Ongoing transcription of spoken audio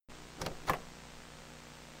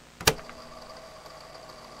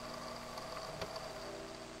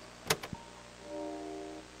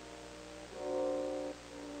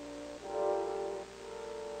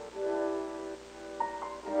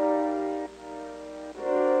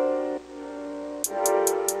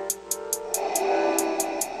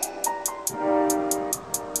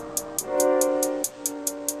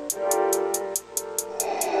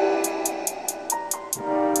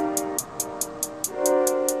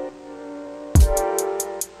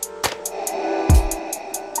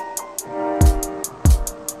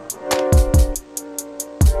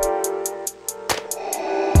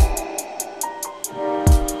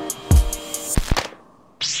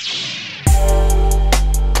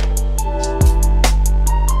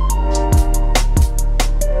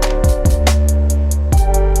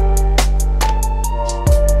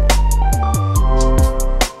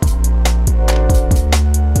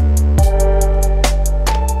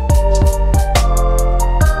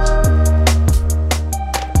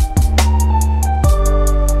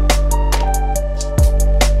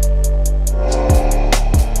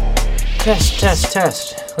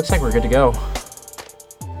Test. Looks like we're good to go.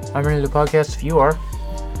 I'm ready to podcast if you are.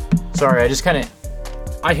 Sorry,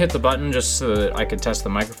 I hit the button just so that I could test the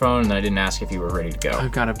microphone, and I didn't ask if you were ready to go.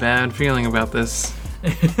 I've got a bad feeling about this.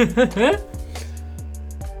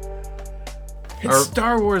 It's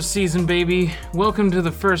Star Wars season, baby. Welcome to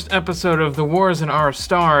the first episode of The Wars in Our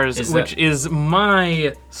Stars, which is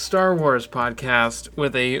my Star Wars podcast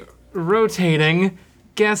with a rotating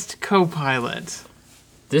guest co-pilot.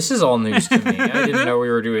 This is all news to me. I didn't know we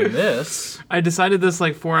were doing this. I decided this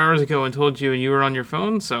like 4 hours ago and told you, and you were on your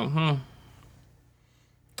phone, so,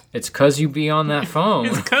 It's 'cause you be on that phone.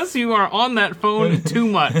 It's 'cause you are on that phone too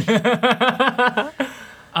much.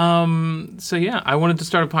 So yeah, I wanted to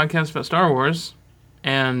start a podcast about Star Wars,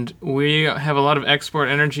 and we have a lot of export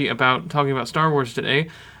energy about talking about Star Wars today,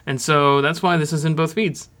 and so that's why this is in both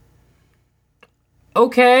feeds.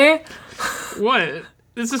 Okay. What?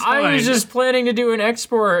 This is fine. I was just planning to do an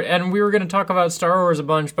export, and we were going to talk about Star Wars a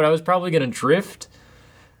bunch, but I was probably going to drift.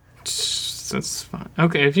 That's fine.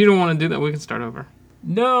 Okay, if you don't want to do that, we can start over.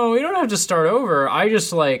 No, we don't have to start over. I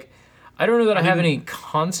don't know that I have any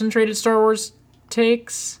concentrated Star Wars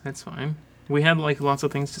takes. That's fine. We had lots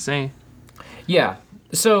of things to say. Yeah.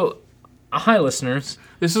 So, hi listeners.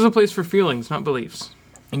 This is a place for feelings, not beliefs.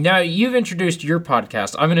 Now, you've introduced your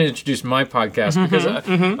podcast. I'm going to introduce my podcast because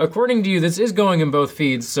according to you, this is going in both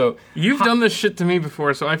feeds. So you've done this shit to me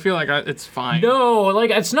before, so I feel like it's fine. No,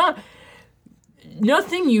 it's not.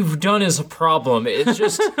 Nothing you've done is a problem. It's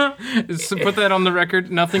just... So put that on the record.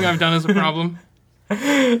 Nothing I've done is a problem.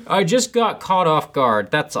 I just got caught off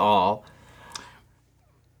guard. That's all.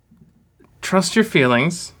 Trust your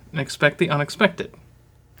feelings and expect the unexpected.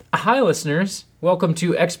 Hi, listeners. Welcome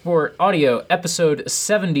to Export Audio, episode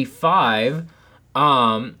 75.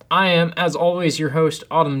 I am, as always, your host,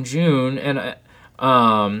 Autumn June, and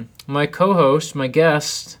my co-host, my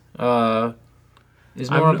guest, is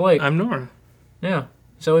Nora Blake. I'm Nora. Yeah,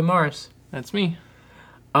 Zoe Mars. That's me.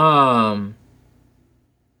 Fuck,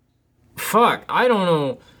 I don't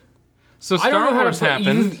know. So Star Wars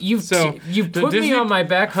happened. You've put me on my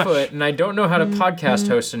back foot, and I don't know how to podcast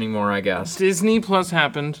host anymore, I guess. Disney Plus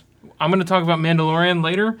happened. I'm going to talk about Mandalorian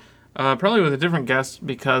later, probably with a different guest,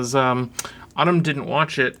 because Autumn didn't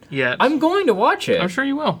watch it yet. I'm going to watch it. I'm sure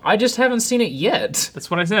you will. I just haven't seen it yet. That's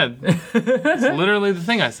what I said. That's literally the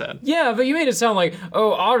thing I said. Yeah, but you made it sound like,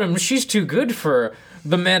 oh, Autumn, she's too good for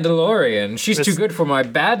The Mandalorian. She's too good for my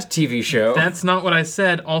bad TV show. That's not what I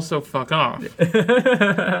said. Also, fuck off.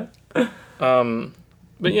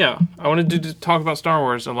 But yeah, I wanted to talk about Star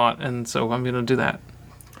Wars a lot, and so I'm going to do that.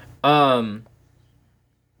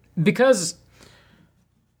 Because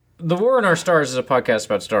The War in Our Stars is a podcast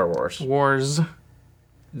about Star Wars. Wars.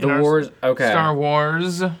 Okay. Star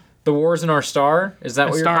Wars. The Wars in Our Star? Is that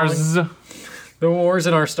what you're calling it? The Wars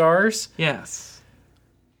in Our Stars? Yes.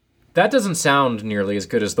 That doesn't sound nearly as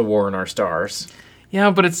good as The War in Our Stars.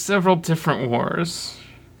 Yeah, but it's several different wars.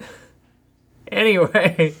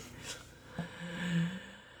 Anyway,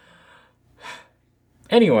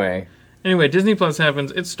 Disney Plus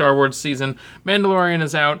happens. It's Star Wars season. Mandalorian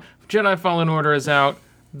is out. Jedi Fallen Order is out.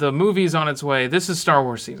 The movie's on its way. This is Star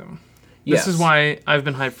Wars season. Yes. This is why I've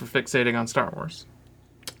been hyped for fixating on Star Wars.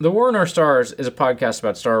 The War in Our Stars is a podcast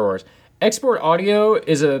about Star Wars. Export Audio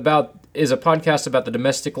is a podcast about the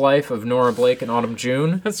domestic life of Nora Blake and Autumn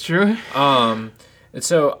June. That's true. And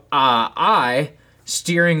so I,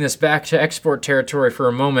 steering this back to export territory for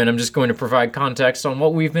a moment, I'm just going to provide context on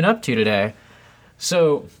what we've been up to today.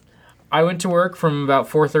 So I went to work from about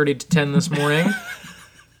 4:30 to 10 this morning.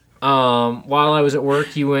 While I was at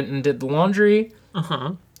work, you went and did the laundry.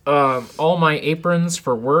 Uh-huh. All my aprons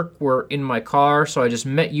for work were in my car, so I just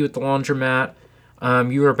met you at the laundromat.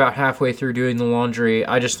 You were about halfway through doing the laundry.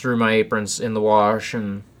 I just threw my aprons in the wash,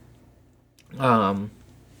 and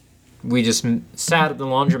we just sat at the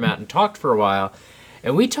laundromat and talked for a while.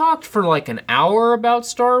 And we talked for like an hour about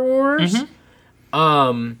Star Wars.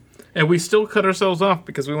 Mm-hmm. And we still cut ourselves off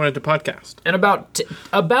because we wanted to podcast. And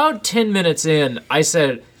about 10 minutes in, I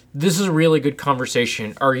said, this is a really good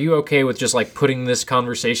conversation. Are you okay with just like putting this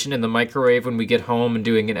conversation in the microwave when we get home and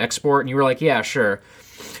doing an export? And you were like, yeah, sure.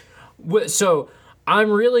 So I'm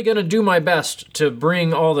really going to do my best to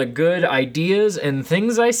bring all the good ideas and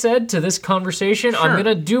things I said to this conversation. Sure. I'm going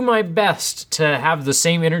to do my best to have the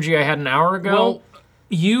same energy I had an hour ago.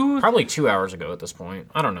 Well, probably 2 hours ago at this point.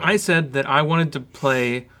 I don't know. I said that I wanted to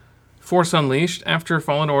play Force Unleashed after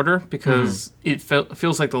Fallen Order because it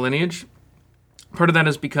feels like the lineage. Part of that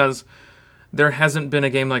is because there hasn't been a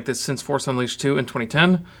game like this since Force Unleashed 2 in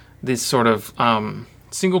 2010. This sort of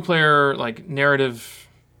single-player,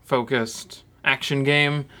 narrative-focused action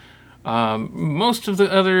game Most of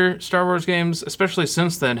the other Star Wars games, especially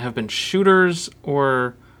since then, have been shooters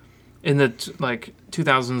or in the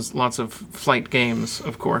 2000s, lots of flight games,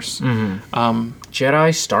 of course. Jedi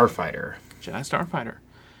Starfighter. Jedi Starfighter.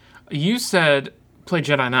 You said play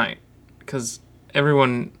Jedi Knight because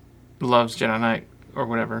everyone loves Jedi Knight or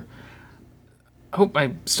whatever. I hope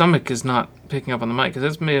my stomach is not picking up on the mic because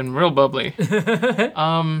it's been real bubbly.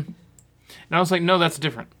 And I was like, no, that's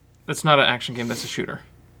different. That's not an action game. That's a shooter.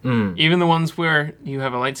 Even the ones where you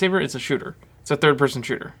have a lightsaber, it's a shooter. It's a third-person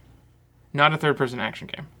shooter, not a third-person action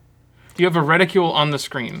game. You have a reticule on the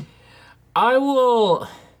screen. They're all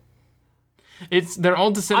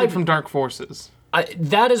descended from dark forces.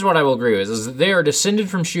 That is what I will agree with. Is they are descended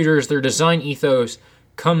from shooters. Their design ethos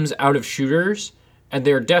comes out of shooters, and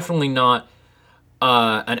they're definitely not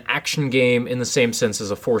an action game in the same sense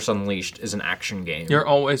as a Force Unleashed is an action game. You're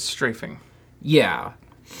always strafing. Yeah.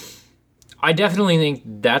 I definitely think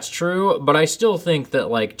that's true, but I still think that,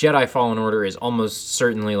 like, Jedi Fallen Order is almost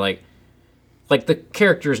certainly, like the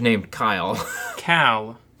character's named Kyle.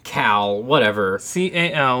 Cal, whatever.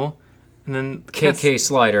 C-A-L, and then... KK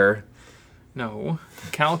Slider. No.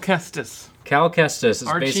 Cal Kestis. Cal Kestis is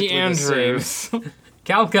Archie basically Andrews. the same.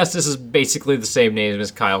 Cal Kestis is basically the same name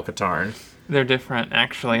as Kyle Katarn. They're different,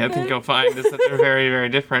 actually. I think you'll find is that they're very, very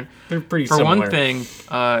different. They're pretty For similar. one thing,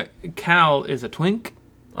 Cal is a twink.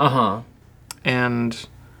 Uh-huh. And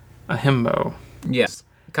a himbo. Yes.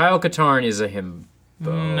 Kyle Katarn is a himbo.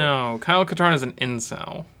 No, Kyle Katarn is an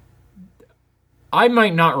incel. I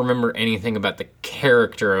might not remember anything about the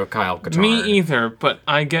character of Kyle Katarn. Me either, but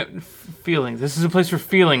I get feelings. This is a place for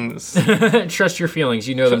feelings. Trust your feelings.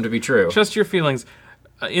 You know them to be true. Trust your feelings.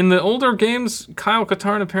 In the older games, Kyle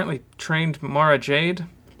Katarn apparently trained Mara Jade,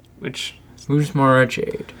 which... Who's Mara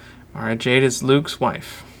Jade? Mara Jade is Luke's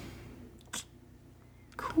wife.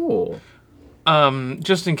 Cool.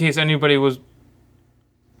 Just in case anybody was...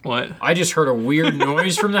 What? I just heard a weird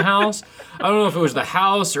noise from the house. I don't know if it was the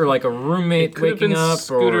house or like a roommate Could have waking been up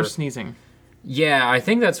Scooter or... sneezing. Yeah, I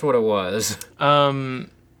think that's what it was.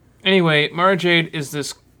 Anyway, Mara Jade is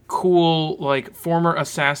this cool, like, former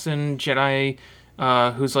assassin Jedi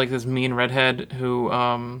who's like this mean redhead who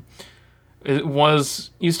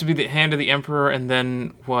used to be the hand of the Emperor and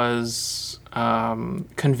then was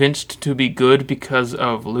convinced to be good because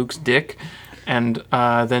of Luke's dick, and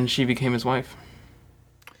then she became his wife.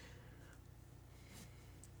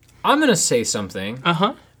 I'm going to say something.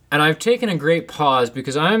 Uh-huh. And I've taken a great pause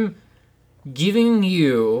because I'm giving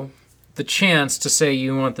you the chance to say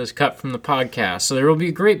you want this cut from the podcast. So there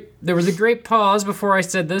was a great pause before I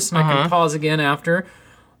said this, and I can pause again after.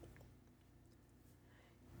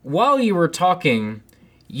 While you were talking,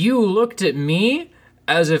 you looked at me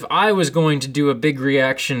as if I was going to do a big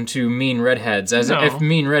reaction to mean redheads, as if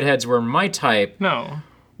mean redheads were my type. No.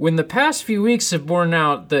 When the past few weeks have borne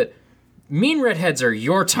out that mean redheads are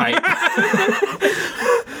your type.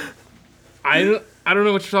 I don't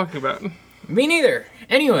know what you're talking about. Me neither.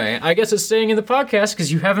 Anyway, I guess it's staying in the podcast because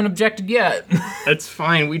you haven't objected yet. That's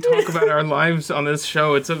fine. We talk about our lives on this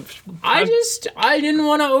show. I didn't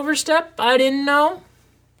want to overstep. I didn't know.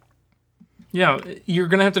 Yeah, you're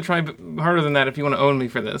going to have to try harder than that if you want to own me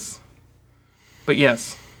for this. But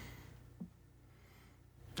yes.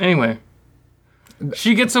 Anyway.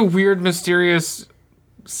 She gets a weird, mysterious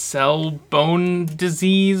cell bone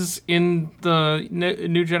disease in the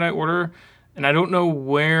New Jedi Order, and I don't know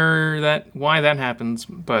why that happens,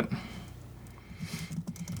 but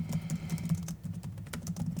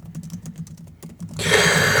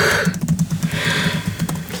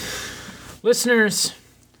listeners,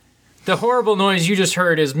 the horrible noise you just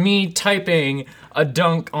heard is me typing a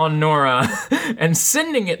dunk on Nora and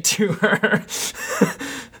sending it to her.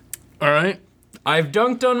 All right. I've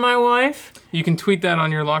dunked on my wife. You can tweet that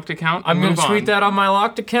on your locked account. I'm going to tweet that on my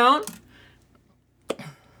locked account.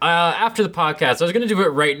 After the podcast. I was going to do it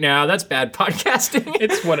right now. That's bad podcasting.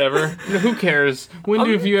 It's whatever. Who cares? When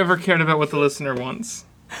have you ever cared about what the listener wants?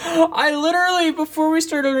 I literally, before we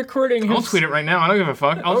started recording... I'll tweet it right now. I don't give a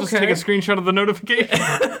fuck. I'll just take a screenshot of the notification.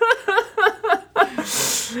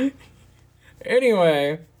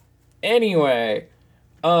 Anyway...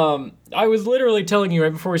 I was literally telling you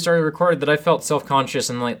right before we started recording that I felt self-conscious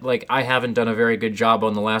and like I haven't done a very good job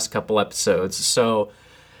on the last couple episodes. So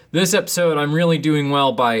this episode I'm really doing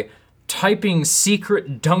well by typing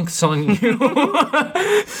secret dunks on you.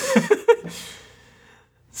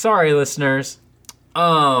 Sorry, listeners.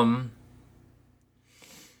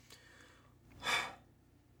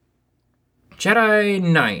 Jedi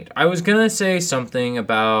Knight. I was gonna say something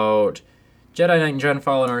about Jedi Knight and Jedi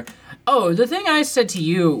Fallen Order. Oh, the thing I said to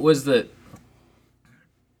you was that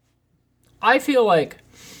I feel like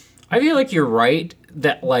I feel like you're right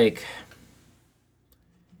that, like,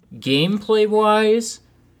 gameplay-wise,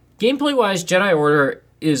 Jedi Order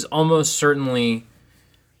is almost certainly...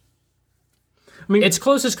 I mean, its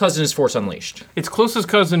closest cousin is Force Unleashed. Its closest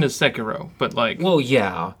cousin is Sekiro, but, like... Well,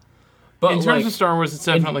 yeah. But, in terms of Star Wars, it's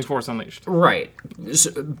definitely Force Unleashed. Right.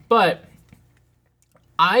 But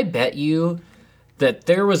I bet you that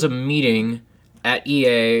there was a meeting at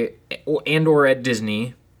EA and/or at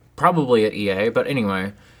Disney, probably at EA, but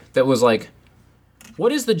anyway, that was like,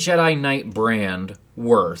 what is the Jedi Knight brand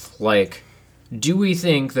worth? Like, do we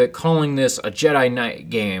think that calling this a Jedi Knight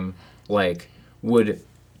game, like, would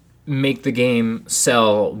make the game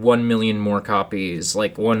sell 1 million more copies,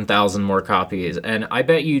 like 1,000 more copies? And I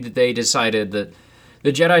bet you that they decided that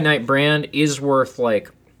the Jedi Knight brand is worth,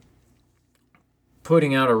 like,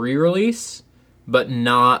 putting out a re-release, but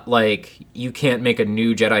not, like, you can't make a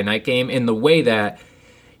new Jedi Knight game in the way that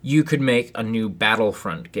you could make a new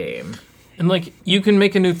Battlefront game. And, like, you can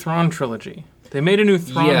make a new Thrawn trilogy. They made a new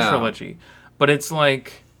Thrawn trilogy. But it's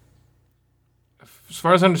like, as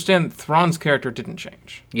far as I understand, Thrawn's character didn't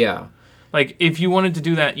change. Yeah. Like, if you wanted to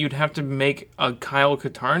do that, you'd have to make a Kyle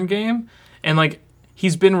Katarn game. And, like,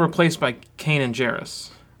 he's been replaced by Kanan Jarrus.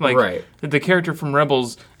 Like, right. The character from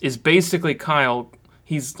Rebels is basically Kyle.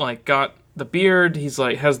 He's, like, got the beard. He's,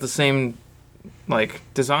 like, has the same, like,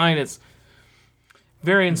 design. It's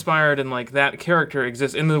very inspired, and, like, that character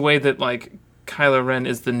exists in the way that, like, Kylo Ren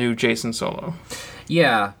is the new Jason Solo.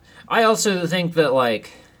 Yeah. I also think that, like,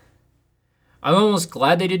 I'm almost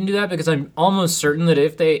glad they didn't do that, because I'm almost certain that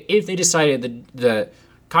if they decided that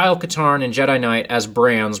Kyle Katarn and Jedi Knight as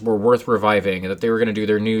brands were worth reviving, and that they were going to do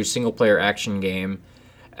their new single-player action game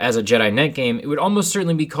as a Jedi Knight game, it would almost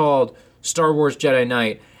certainly be called Star Wars Jedi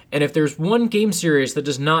Knight. And if there's one game series that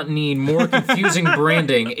does not need more confusing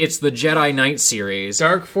branding, it's the Jedi Knight series.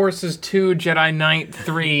 Dark Forces 2, Jedi Knight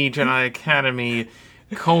 3, Jedi Academy, :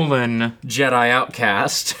 Jedi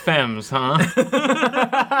Outcast. Fems, huh?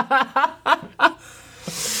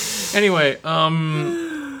 Anyway,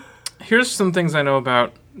 here's some things I know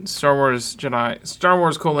about Star Wars Jedi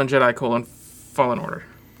Fallen Order.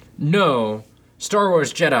 No. Star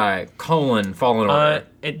Wars Jedi : Fallen Order.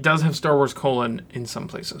 It does have Star Wars : in some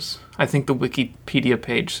places. I think the Wikipedia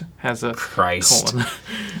page has a colon.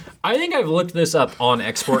 I think I've looked this up on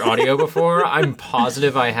Export Audio before. I'm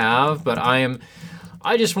positive I have, but I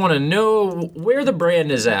just want to know where the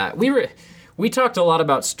brand is at. We talked a lot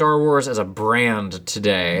about Star Wars as a brand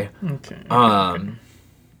today. Okay.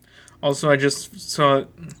 Also, I just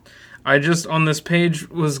on this page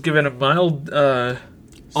was given a mild.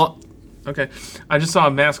 Okay, I just saw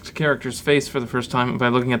a masked character's face for the first time by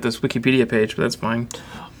looking at this Wikipedia page, but that's fine.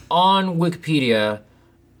 On Wikipedia,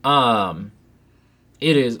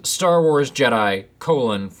 it is Star Wars Jedi :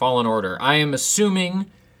 Fallen Order. I am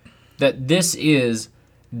assuming that this is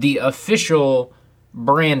the official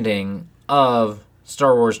branding of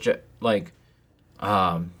Star Wars, Star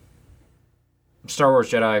Wars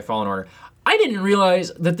Jedi: Fallen Order. I didn't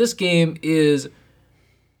realize that this game is...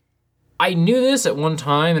 I knew this at one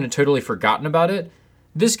time and had totally forgotten about it.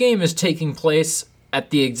 This game is taking place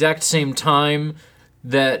at the exact same time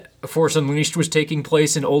that Force Unleashed was taking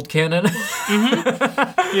place in Old Canon.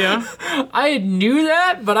 Mm-hmm. Yeah. I knew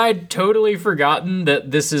that, but I'd totally forgotten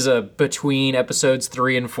that this is a between episodes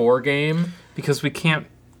 3 and 4 game. Because we can't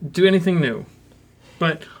do anything new.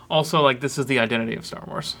 But also, like, this is the identity of Star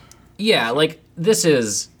Wars. Yeah, like, this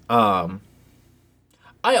is...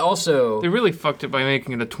 I also... They really fucked it by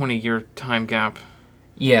making it a 20-year time gap.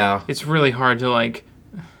 Yeah. It's really hard to, like...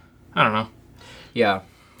 I don't know. Yeah.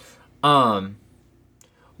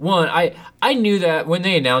 One, I knew that when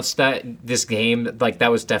they announced that this game, like,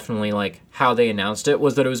 that was definitely, like, how they announced it,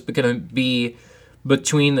 was that it was going to be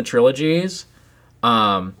between the trilogies.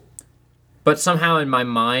 But somehow in my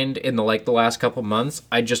mind, in the last couple months,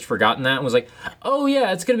 I'd just forgotten that and was like, oh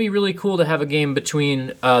yeah, it's going to be really cool to have a game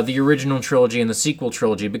between the original trilogy and the sequel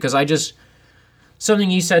trilogy, because something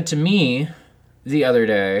you said to me the other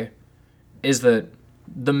day is that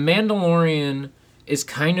The Mandalorian is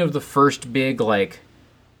kind of the first big, like,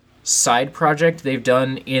 side project they've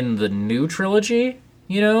done in the new trilogy,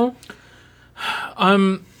 you know?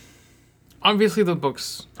 Obviously the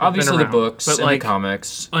books. Obviously the books, but, and like, the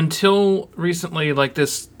comics. Until recently, like, the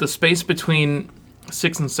space between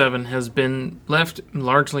 6 and 7 has been left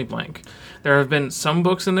largely blank. There have been some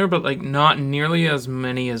books in there, but, like, not nearly as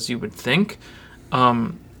many as you would think.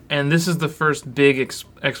 And this is the first big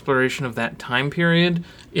exploration of that time period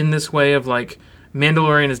in this way of, like,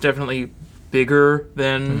 Mandalorian is definitely bigger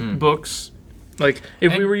than books. Like,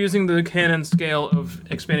 if we were using the canon scale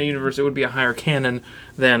of Expanded Universe, it would be a higher canon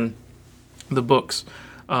than the books.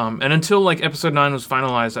 And until like episode 9 was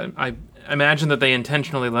finalized, I imagine that they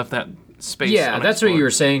intentionally left that space. Yeah, that's what you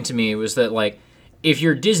were saying to me, was that, like, if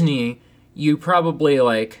you're Disney, you probably,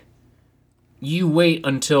 like, you wait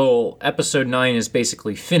until episode 9 is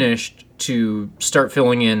basically finished to start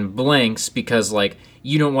filling in blanks, because, like,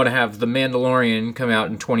 you don't want to have The Mandalorian come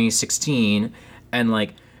out in 2016 and,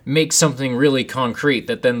 like, make something really concrete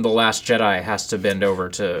that then The Last Jedi has to bend over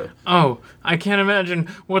to. Oh, I can't imagine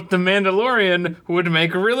what The Mandalorian would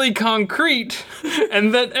make really concrete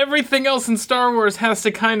and that everything else in Star Wars has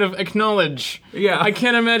to kind of acknowledge. Yeah. I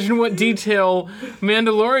can't imagine what detail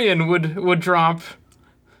Mandalorian would drop.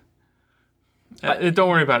 Don't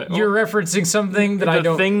worry about it. You're referencing something that I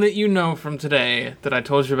don't. The thing that you know from today that I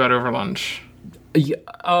told you about over lunch.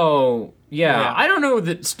 Oh, yeah. I don't know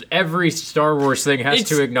that every Star Wars thing has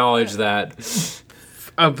to acknowledge that.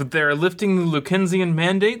 But they're lifting the Lukensian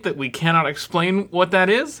mandate that we cannot explain what that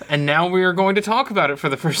is, and now we are going to talk about it for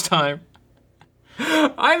the first time.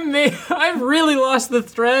 I've really lost the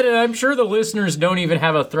thread, and I'm sure the listeners don't even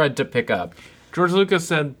have a thread to pick up. George Lucas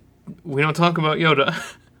said, we don't talk about Yoda.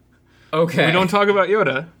 Okay. We don't talk about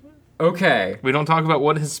Yoda. Okay. We don't talk about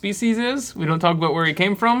what his species is. We don't talk about where he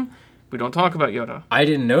came from. We don't talk about Yoda. I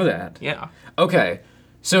didn't know that. Yeah. Okay.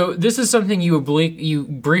 So this is something you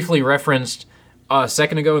briefly referenced a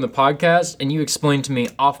second ago in the podcast, and you explained to me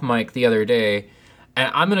off mic the other day,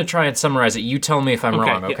 and I'm going to try and summarize it. You tell me if I'm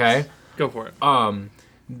wrong, okay? Yes. Go for it.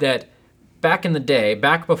 That back in the day,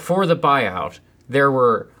 back before the buyout, there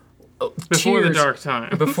were Before the tiers, dark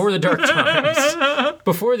time. Before the dark times.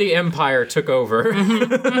 Before the Empire took over.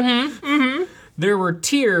 There were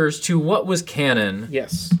tiers to what was canon.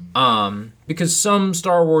 Yes. Because some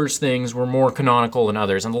Star Wars things were more canonical than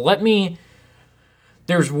others. And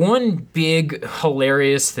there's one big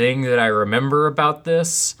hilarious thing that I remember about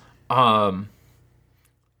this. And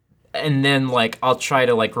then, like, I'll try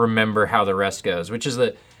to, like, remember how the rest goes, which is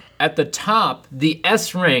that at the top, the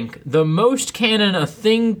S rank, the most canon a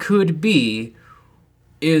thing could be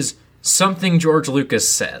is something George Lucas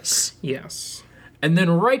says. Yes. And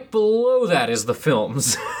then right below that is the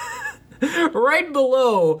films. Right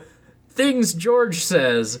below things George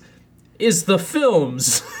says is the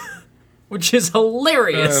films, which is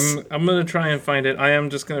hilarious. I'm going to try and find it. I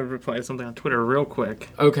am just going to reply to something on Twitter real quick.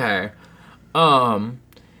 Okay.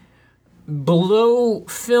 Below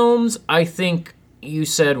films, I think you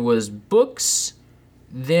said was books,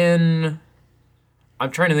 then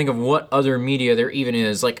I'm trying to think of what other media there even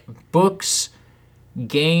is, like books,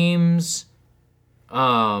 games,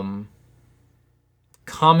 comics,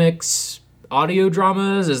 audio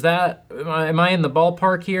dramas. Is that, am I in the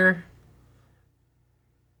ballpark here?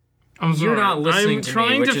 I'm sorry. You're not listening to me, I'm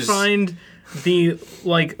trying to find the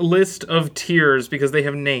like list of tiers because they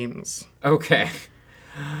have names. Okay.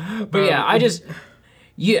 But yeah, I don't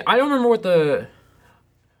remember what the...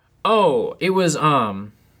 Oh, it was,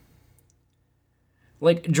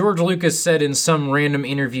 like, George Lucas said in some random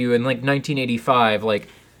interview in, like, 1985, like,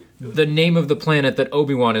 the name of the planet that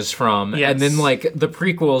Obi-Wan is from. Yes. And then, like, the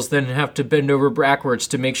prequels then have to bend over backwards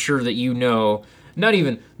to make sure that you know... Not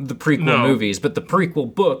even the prequel movies, but the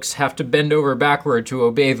prequel books have to bend over backward to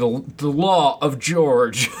obey the law of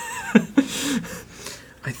George.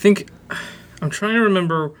 I think... I'm trying to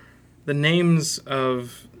remember the names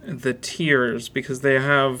of the tiers because they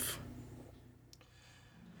have...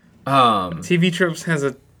 TV Tropes has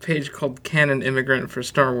a page called Canon Immigrant for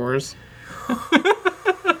Star Wars.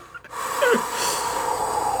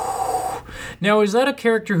 Now, is that a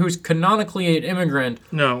character who's canonically an immigrant?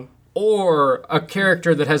 No. Or a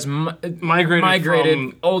character that has migrated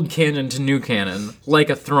from... old canon to new canon,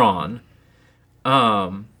 like a Thrawn?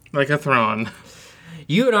 Like a Thrawn.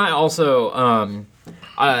 You and I also, in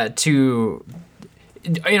our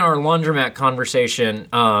laundromat conversation,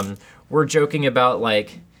 we're joking about,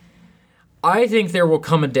 like, I think there will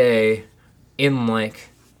come a day in, like,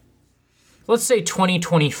 let's say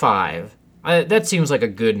 2025. That seems like a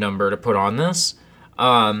good number to put on this.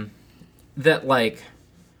 That, like,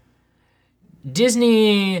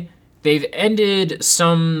 Disney, they've ended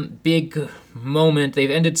some big moment,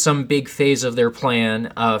 they've ended some big phase of their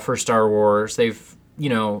plan for Star Wars. They've,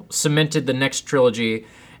 cemented the next trilogy,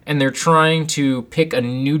 and they're trying to pick a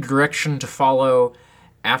new direction to follow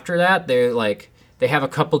after that. They have a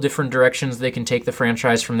couple different directions they can take the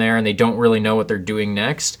franchise from there, and they don't really know what they're doing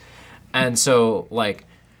next. And so, like,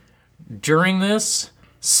 during this,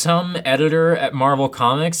 some editor at Marvel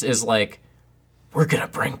Comics is like, we're gonna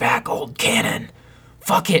bring back old canon.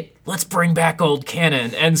 Fuck it, let's bring back old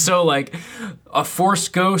canon. And so, like, a Force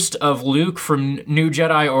ghost of Luke from New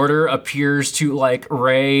Jedi Order appears to, like,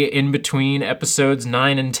 Rey in between episodes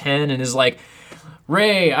 9 and 10 and is like,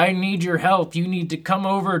 Rey, I need your help. You need to come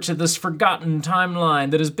over to this forgotten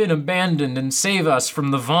timeline that has been abandoned and save us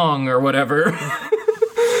from the Vong or whatever.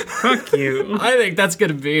 Fuck you. I think that's going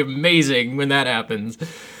to be amazing when that happens.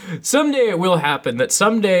 Someday it will happen that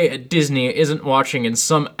someday at Disney isn't watching and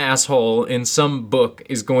some asshole in some book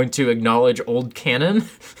is going to acknowledge old canon.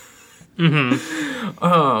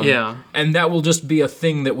 Yeah. And that will just be a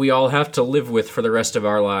thing that we all have to live with for the rest of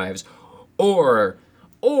our lives. Or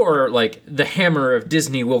like, the hammer of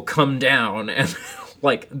Disney will come down and,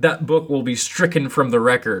 like, that book will be stricken from the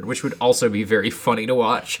record, which would also be very funny to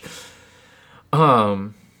watch.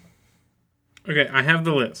 Okay, I have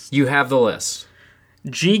the list. You have the list.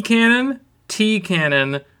 G canon, T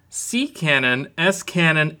canon, C canon, S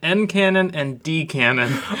canon, N canon, and D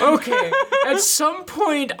canon. Okay, at some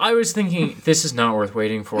point I was thinking, this is not worth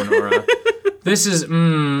waiting for, Nora. This is,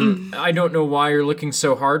 I don't know why you're looking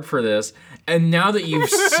so hard for this. And now that you've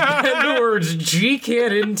said the words G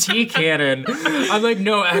canon, T canon, I'm like,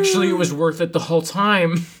 no, actually it was worth it the whole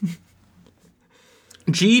time.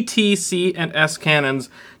 G, T, C, and S canons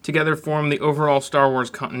together form the overall Star Wars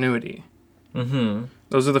continuity.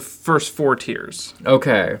 Those are the first 4 tiers.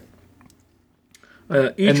 Okay.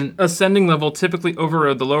 Each ascending level typically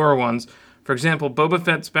overrode the lower ones. For example, Boba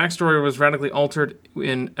Fett's backstory was radically altered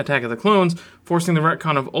in Attack of the Clones, forcing the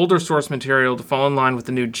retcon of older source material to fall in line with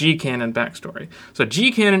the new G canon backstory. So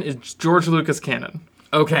G canon is George Lucas canon.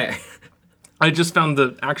 Okay. I just found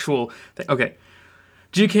the actual thing. Okay.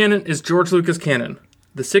 G canon is George Lucas canon.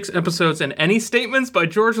 The 6 episodes and any statements by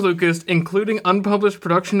George Lucas, including unpublished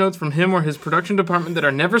production notes from him or his production department that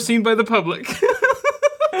are never seen by the public.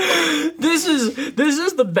 This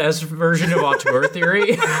is the best version of auteur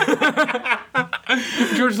theory.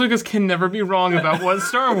 George Lucas can never be wrong about what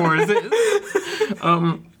Star Wars is.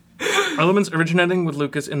 Elements originating with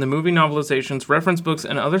Lucas in the movie novelizations, reference books,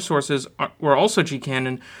 and other sources were also G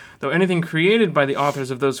canon, though anything created by the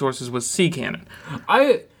authors of those sources was C canon.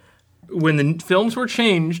 When the films were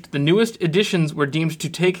changed, the newest editions were deemed to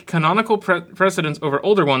take canonical precedence over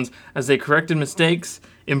older ones as they corrected mistakes,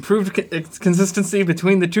 improved consistency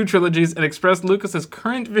between the 2 trilogies, and expressed Lucas's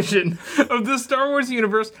current vision of the Star Wars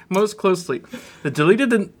universe most closely. The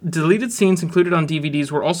deleted scenes included on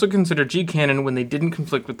DVDs were also considered G canon when they didn't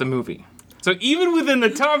conflict with the movie. So even within the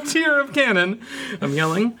top tier of canon, I'm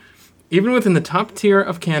yelling, even within the top tier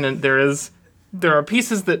of canon, there are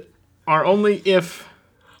pieces that are only if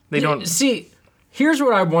they don't... See, here's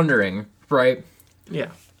what I'm wondering, right? Yeah.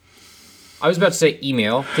 I was about to say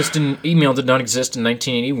email. Email did not exist in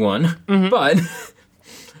 1981. But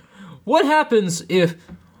what happens if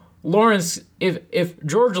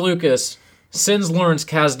George Lucas sends Lawrence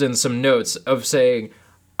Kasdan some notes of saying,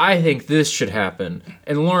 I think this should happen,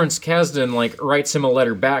 and Lawrence Kasdan writes him a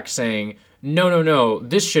letter back saying, no,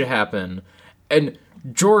 this should happen, and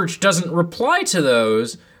George doesn't reply to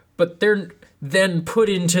those, but they're then put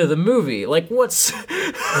into the movie. What's...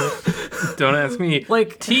 Don't ask me.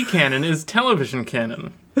 T canon is television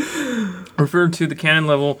canon. Referred to the canon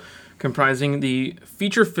level comprising the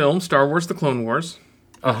feature film Star Wars The Clone Wars.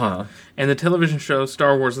 And the television show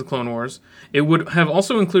Star Wars The Clone Wars. It would have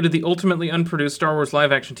also included the ultimately unproduced Star Wars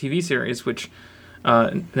live-action TV series, which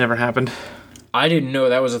never happened. I didn't know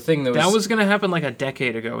that was a thing that was... That was going to happen a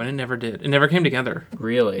decade ago, and it never did. It never came together.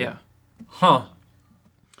 Really? Yeah. Huh.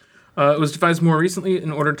 It was devised more recently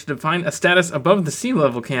in order to define a status above the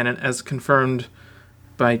C-level canon as confirmed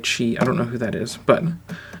by Chi. I don't know who that is, but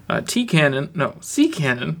C canon.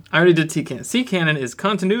 I already did T canon. C canon is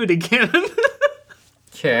continuity canon.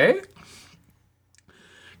 Okay.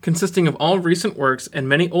 Consisting of all recent works and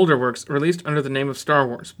many older works released under the name of Star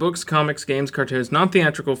Wars. Books, comics, games, cartoons,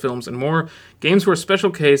 non-theatrical films, and more. Games were a special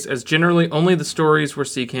case, as generally only the stories were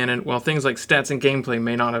C canon, while things like stats and gameplay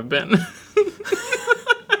may not have been.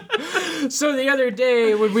 So the other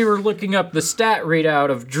day, when we were looking up the stat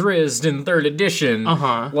readout of Drizzt in 3rd edition,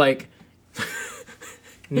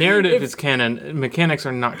 narrative is canon, mechanics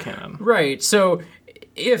are not canon. Right, so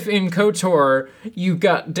if in KOTOR you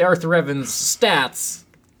got Darth Revan's stats,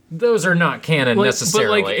 those are not canon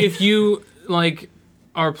necessarily. But if you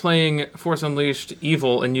are playing Force Unleashed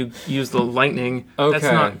Evil and you use the lightning, that's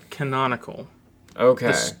not canonical.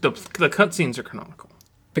 Okay. The cutscenes are canonical.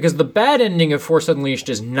 Because the bad ending of Force Unleashed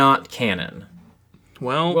is not canon.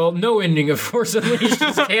 Well, no ending of Force Unleashed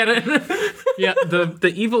is canon. Yeah,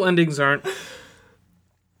 the evil endings aren't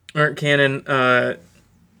canon. They're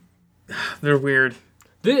weird.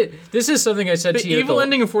 This is something I said to you. The evil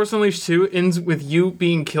ending of Force Unleashed 2 ends with you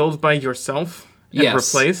being killed by yourself and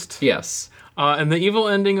replaced. Yes. And the evil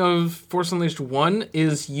ending of Force Unleashed 1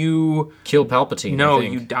 is you... Kill Palpatine, No, I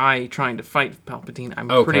think. you die trying to fight Palpatine.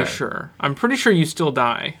 I'm Okay. pretty sure. I'm pretty sure you still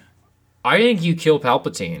die. I think you kill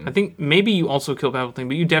Palpatine. I think maybe you also kill Palpatine,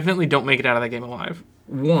 but you definitely don't make it out of that game alive.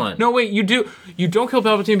 1. No, wait, you do. You don't kill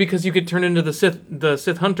Palpatine because you get turned into the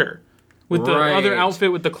Sith Hunter with the Right. other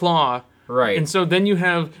outfit with the claw. Right. And so then you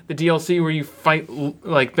have the DLC where you fight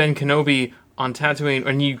like Ben Kenobi on Tatooine,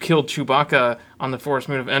 and you kill Chewbacca on the Forest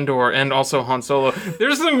Moon of Endor, and also Han Solo.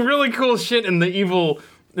 There's some really cool shit in the evil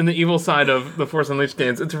side of the Force Unleashed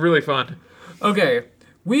games. It's really fun. Okay.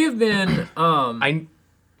 We have been...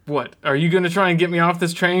 What? Are you going to try and get me off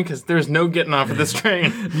this train? Because there's no getting off of this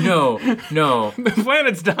train. No. The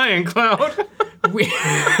planet's dying, Cloud. We...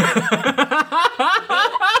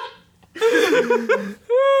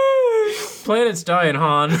 Planet's dying,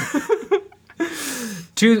 Han.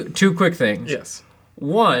 Two quick things. Yes.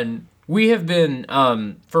 One, we have been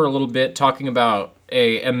for a little bit talking about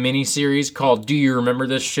a mini series called "Do You Remember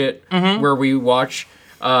This Shit?" Where we watch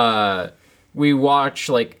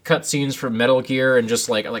like cutscenes from Metal Gear and just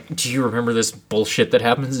like, do you remember this bullshit that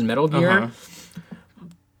happens in Metal Gear?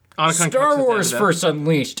 Star Wars Force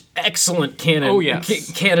Unleashed, excellent canon. Oh,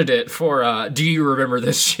 yes. Candidate for "Do You Remember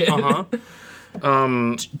This Shit?" You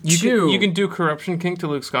can do Corruption King to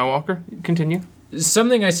Luke Skywalker. Continue.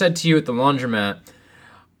 Something I said to you at the laundromat.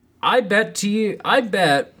 I bet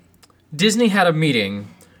Disney had a meeting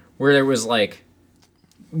where there was like,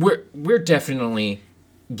 we're definitely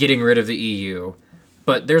getting rid of the EU,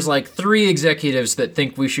 but there's like 3 executives that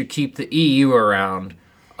think we should keep the EU around,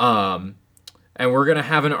 and we're gonna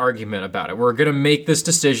have an argument about it. We're gonna make this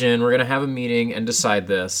decision. We're gonna have a meeting and decide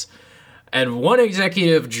this. And one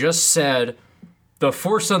executive just said, "The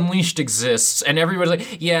Force Unleashed exists," and everybody's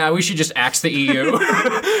like, "Yeah, we should just axe the EU."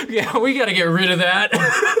 Yeah, we gotta get rid of that.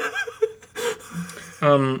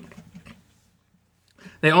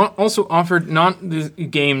 They also offered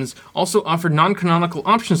non-canonical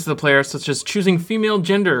options to the player, such as choosing female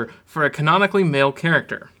gender for a canonically male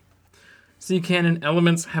character. C-canon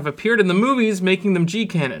elements have appeared in the movies, making them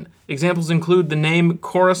G-canon. Examples include the name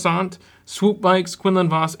Coruscant, swoop bikes, Quinlan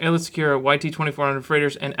Voss, Aayla Secura, YT-2400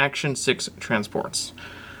 freighters, and Action 6 transports.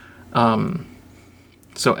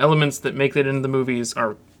 So elements that make it into the movies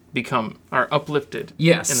are uplifted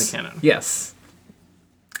in the canon. Yes.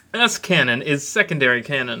 S-canon is secondary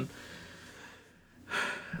canon.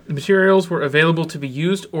 The materials were available to be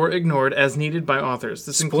used or ignored as needed by authors.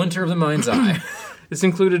 Splinter of the Mind's Eye. This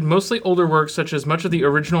included mostly older works such as much of the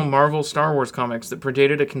original Marvel Star Wars comics that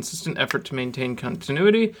predated a consistent effort to maintain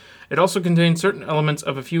continuity. It also contained certain elements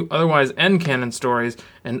of a few otherwise N-canon stories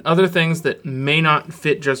and other things that may not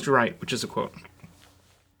fit just right, which is a quote.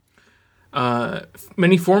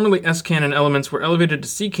 Many formerly S-canon elements were elevated to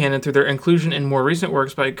C-canon through their inclusion in more recent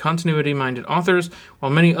works by continuity-minded authors, while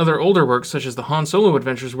many other older works, such as the Han Solo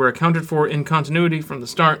adventures, were accounted for in continuity from the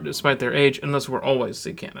start, despite their age, and thus were always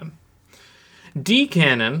C-canon.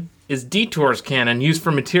 D-canon is Detours canon, used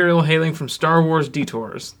for material hailing from Star Wars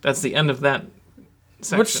Detours. That's the end of that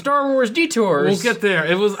section. What's Star Wars Detours? We'll get there.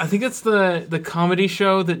 I think it's the comedy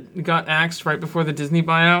show that got axed right before the Disney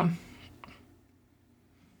buyout.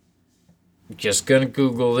 Just gonna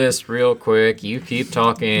Google this real quick. You keep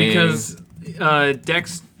talking. Because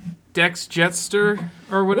Dex Jetster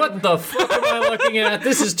or whatever. What the fuck am I looking at?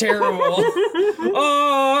 This is terrible.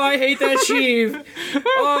 Oh, I hate that Sheev.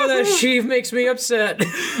 Oh, that Sheev makes me upset.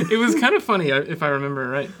 It was kind of funny, if I remember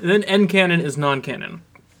right. And then N-canon is non-canon.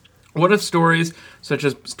 What if stories, such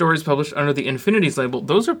as stories published under the Infinities label,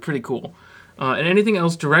 those are pretty cool. And anything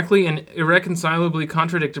else directly and irreconcilably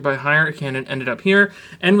contradicted by higher canon ended up here,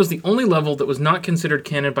 and was the only level that was not considered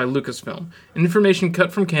canon by Lucasfilm. Information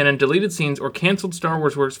cut from canon, deleted scenes, or canceled Star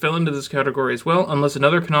Wars works fell into this category as well, unless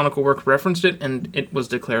another canonical work referenced it and it was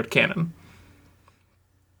declared canon.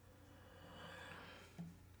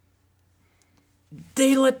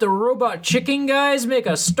 They let the Robot Chicken guys make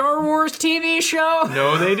a Star Wars TV show?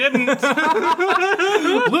 No, they didn't.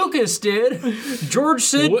 Lucas did. George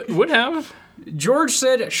said... Would have. George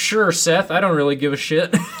said, "Sure, Seth, I don't really give a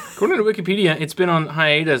shit." According to Wikipedia, it's been on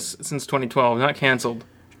hiatus since 2012, not canceled.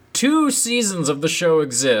 2 seasons of the show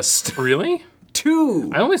exist. Really?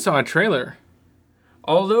 2! I only saw a trailer.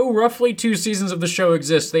 Although roughly 2 seasons of the show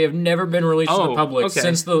exist, they have never been released to the public.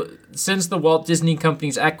 Okay. Since the Walt Disney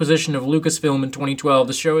Company's acquisition of Lucasfilm in 2012,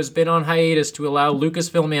 the show has been on hiatus to allow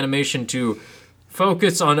Lucasfilm Animation to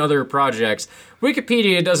focus on other projects.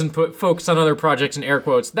 Wikipedia doesn't put focus on other projects in air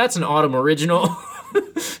quotes. That's an Autumn original.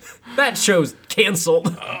 That show's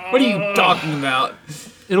canceled. What are you talking about?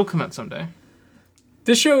 It'll come out someday.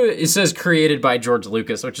 This show, it says created by George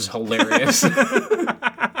Lucas, which is hilarious.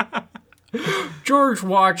 George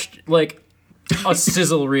watched, like, a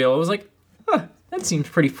sizzle reel. It was like, huh, that seems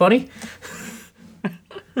pretty funny.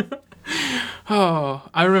 Oh,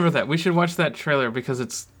 I remember that. We should watch that trailer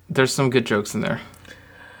because there's some good jokes in there.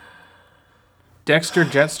 Dexter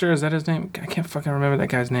Jetster, is that his name? I can't fucking remember that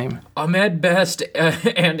guy's name. Ahmed Best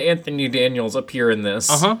and Anthony Daniels appear in this.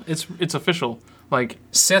 It's official. Like,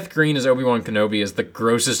 Seth Green as Obi-Wan Kenobi is the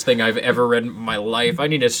grossest thing I've ever read in my life. I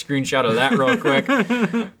need a screenshot of that real quick.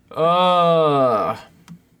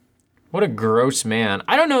 What a gross man.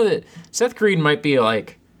 I don't know that Seth Green might be,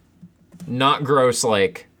 like, not gross,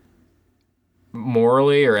 like,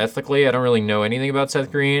 morally or ethically. I don't really know anything about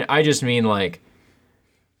Seth Green. I just mean, like,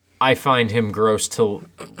 I find him gross to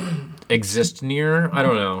exist near. I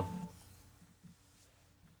don't know.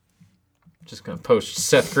 Just gonna post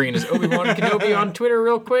Seth Green as Obi-Wan Kenobi on Twitter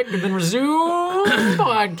real quick and then resume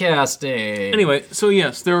podcasting. Anyway, so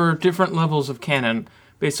yes, there were different levels of canon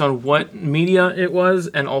based on what media it was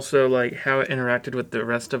and also like how it interacted with the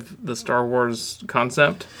rest of the Star Wars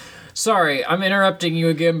concept. Sorry, I'm interrupting you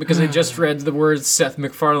again because I just read the words Seth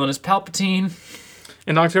MacFarlane as Palpatine.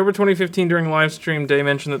 In October 2015, during a live stream, Day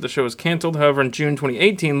mentioned that the show was canceled. However, in June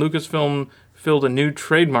 2018, Lucasfilm filled a new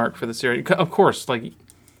trademark for the series. Of course, like...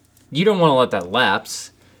 You don't want to let that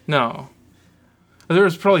lapse. No. There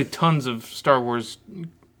was probably tons of Star Wars,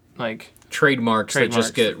 like... Trademarks that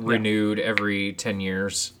just get renewed every 10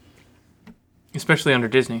 years. Especially under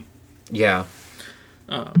Disney. Yeah.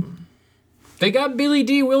 They got Billy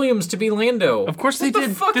D. Williams to be Lando. Of course they did.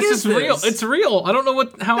 What the fuck is real. It's real. I don't know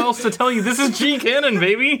how else to tell you. This is G canon,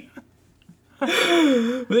 baby.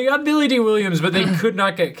 They got Billy D. Williams, but they could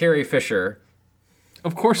not get Carrie Fisher.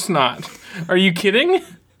 Of course not. Are you kidding?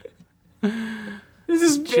 This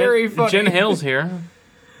is very funny. Jen Hale's here.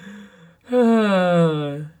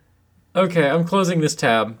 Okay, I'm closing this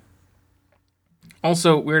tab.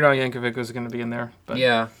 Also, Weird Al Yankovic was going to be in there. But.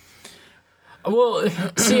 Yeah. Well,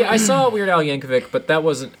 see, I saw Weird Al Yankovic, but that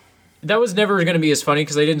was never going to be as funny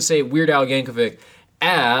because they didn't say Weird Al Yankovic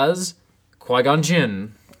as Qui-Gon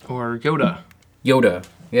Jinn. Or Yoda. Yoda,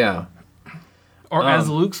 yeah. Or as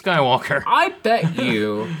Luke Skywalker. I bet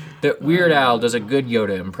you that Weird Al does a good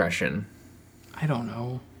Yoda impression. I don't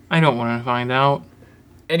know. I don't want to find out.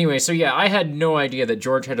 Anyway, so yeah, I had no idea that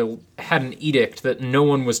George had an edict that no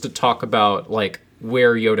one was to talk about, like,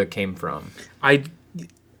 where Yoda came from. I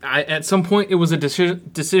at some point, it was a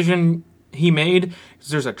decision he made.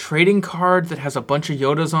 There's a trading card that has a bunch of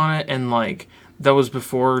Yodas on it, and, like, that was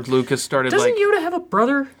before Lucas started, Doesn't Yoda have a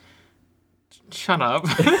brother? Shut up.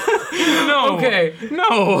 No. Okay.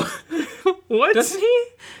 No. What? Doesn't he?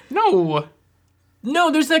 No. No,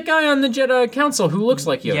 there's that guy on the Jedi Council who looks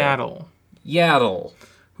like Yoda. Yaddle.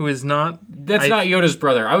 Who is not... That's not Yoda's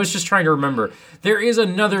brother. I was just trying to remember. There is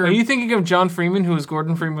another... Are you thinking of John Freeman, who is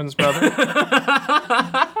Gordon Freeman's brother?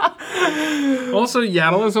 Also,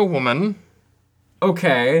 Yaddle is a woman.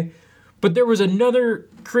 Okay. But there was another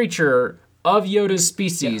creature of Yoda's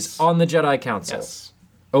species on the Jedi Council. Yes.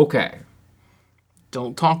 Okay.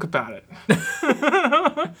 Don't talk about it.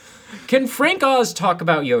 Can Frank Oz talk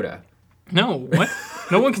about Yoda? No. What?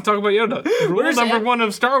 No one can talk about Yoda. Rule number one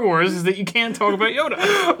of Star Wars is that you can't talk about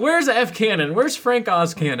Yoda. Where's F canon? Where's Frank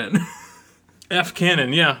Oz canon? F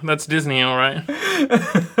canon, yeah, that's Disney, all right.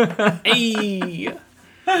 Hey.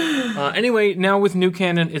 Anyway, now with new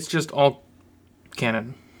canon, it's just all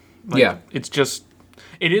canon. Like, yeah, it's just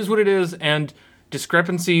it is what it is, and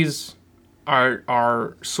discrepancies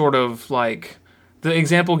are sort of like the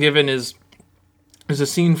example given is there's a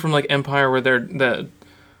scene from like Empire where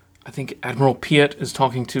I think Admiral Piet is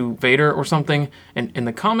talking to Vader or something, and in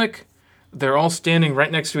the comic, they're all standing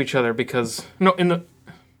right next to each other because... No,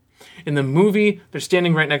 in the movie, they're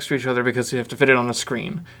standing right next to each other because you have to fit it on a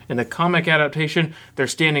screen. In the comic adaptation, they're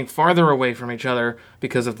standing farther away from each other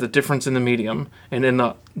because of the difference in the medium. And in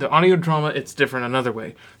the audio drama, it's different another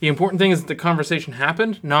way. The important thing is that the conversation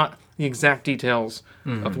happened, not the exact details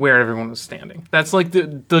of where everyone was standing. That's like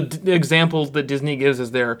the example that Disney gives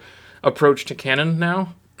as their approach to canon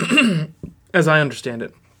now. As I understand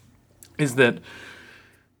it, is that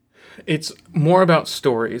it's more about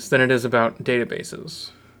stories than it is about databases.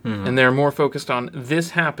 Mm-hmm. And they're more focused on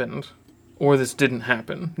this happened or this didn't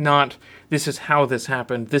happen, not this is how this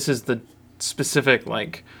happened. This is the specific,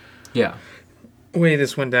 like, way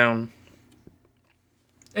this went down.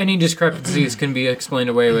 Any discrepancies can be explained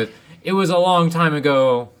away with, it was a long time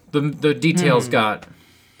ago, the details got...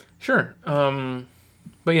 Sure.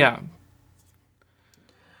 But yeah.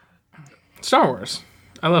 Star Wars.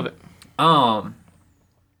 I love it.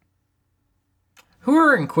 Who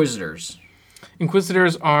are Inquisitors?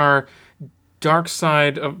 Inquisitors are dark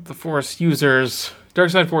side Force users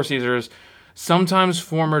sometimes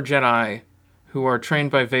former Jedi who are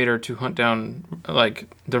trained by Vader to hunt down, like,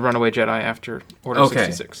 the runaway Jedi after Order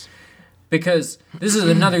 66. Because this is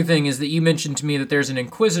another thing, is that you mentioned to me that there's an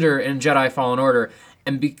Inquisitor in Jedi Fallen Order,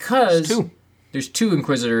 and because... There's two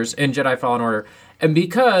Inquisitors in Jedi Fallen Order, and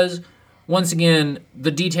because, once again, the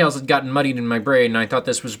details had gotten muddied in my brain, and I thought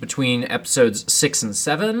this was between episodes 6 and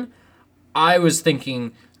 7, I was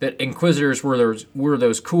thinking that Inquisitors were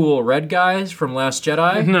those cool red guys from Last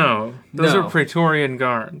Jedi. No, those are Praetorian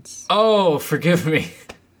guards. Oh, forgive me.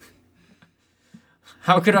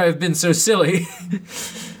 How could I have been so silly?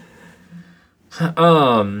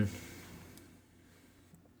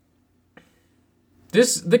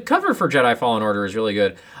 The cover for Jedi Fallen Order is really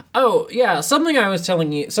good. Oh, yeah, something else I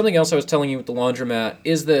was telling you with the laundromat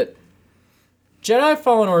is that Jedi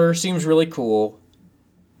Fallen Order seems really cool.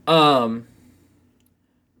 I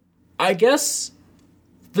guess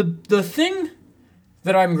the thing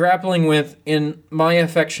that I'm grappling with in my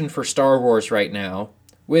affection for Star Wars right now,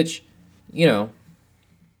 which, you know,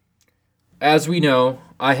 as we know,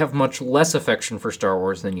 I have much less affection for Star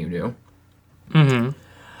Wars than you do. Mm-hmm.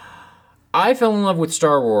 I fell in love with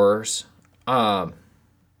Star Wars. I'm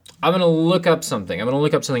going to look up something. I'm going to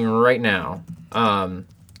look up something right now.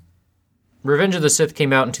 Revenge of the Sith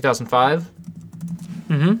came out in 2005.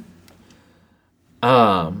 Mm-hmm.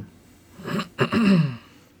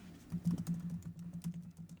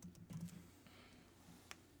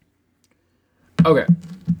 Okay.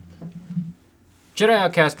 Jedi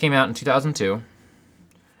Outcast came out in 2002.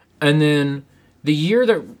 And then the year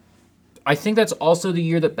that... I think that's also the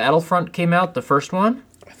year that Battlefront came out, the first one.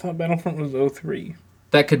 I thought Battlefront was 03.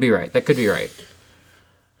 That could be right.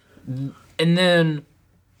 And then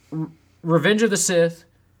Revenge of the Sith,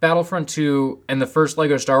 Battlefront 2, and the first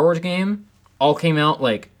Lego Star Wars game all came out,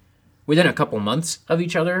 like, within a couple months of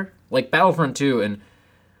each other. Like, Battlefront 2 and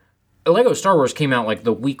Lego Star Wars came out, like,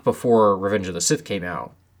 the week before Revenge of the Sith came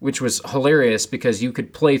out, which was hilarious because you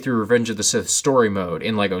could play through Revenge of the Sith story mode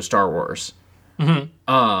in Lego Star Wars.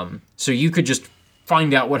 Mm-hmm. So you could just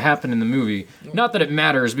find out what happened in the movie. Not that it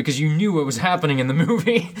matters, because you knew what was happening in the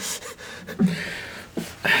movie.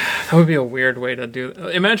 That would be a weird way to do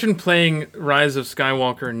it. Imagine playing Rise of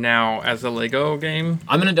Skywalker now as a Lego game.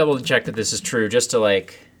 I'm going to double check that this is true, just to,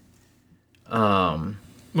 like...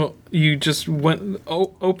 Well, you just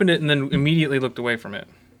opened it and then immediately looked away from it.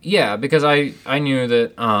 Yeah, because I knew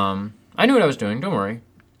that... I knew what I was doing, don't worry.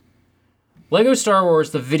 Lego Star Wars,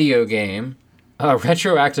 the video game...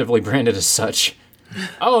 retroactively branded as such.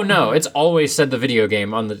 Oh no, it's always said the video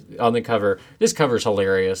game on the cover. This cover's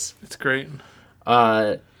hilarious. It's great.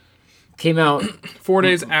 Came out 4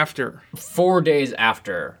 days after. 4 days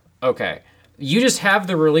after. Okay. You just have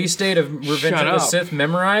the release date of Revenge of the Sith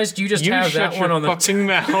memorized? You just have that one on the fucking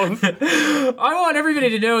mouth. I want everybody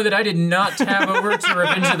to know that I did not tab over to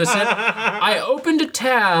Revenge of the Sith. I opened a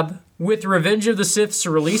tab with Revenge of the Sith's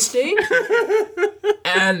release date.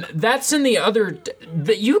 And that's in the other...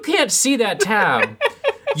 you can't see that tab.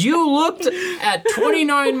 You looked at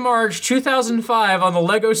 29 March 2005 on the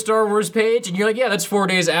Lego Star Wars page, and you're like, yeah, that's 4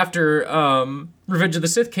 days after Revenge of the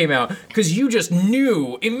Sith came out, because you just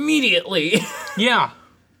knew immediately. Yeah,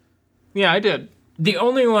 I did. The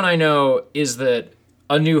only one I know is that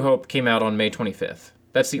A New Hope came out on May 25th.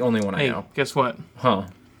 That's the only one I know. Guess what? Huh.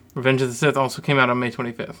 Revenge of the Sith also came out on May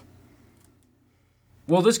 25th.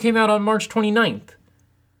 Well, this came out on March 29th.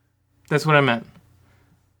 That's what I meant.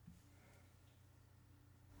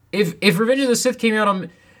 If Revenge of the Sith came out on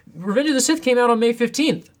May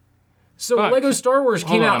 15th. So Fuck. Lego Star Wars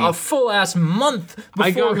came Hold on. out a full ass month before.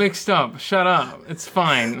 I got mixed up. Shut up. It's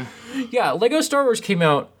fine. Yeah, Lego Star Wars came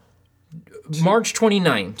out March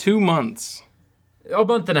 29th. 2 months. A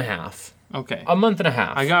month and a half. Okay. A month and a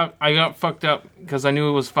half. I got fucked up because I knew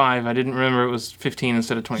it was 5. I didn't remember it was 15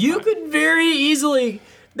 instead of 25. You could very easily...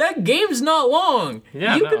 That game's not long.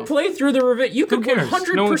 Yeah, you could play through the revenge. You could cares?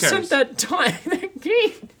 100% No one cares. that time. That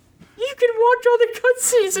game. You can watch all the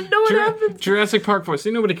cutscenes and know what happens. Jurassic Park voice. See,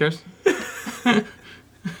 nobody cares.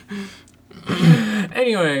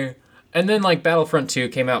 Anyway, and then like Battlefront 2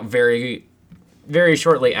 came out very, very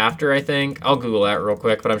shortly after, I think. I'll Google that real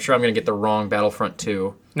quick, but I'm sure I'm going to get the wrong Battlefront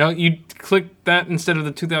 2. No, you clicked that instead of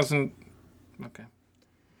the 2000... Okay.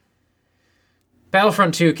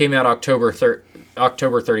 Battlefront 2 came out October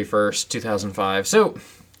 31st, 2005. So,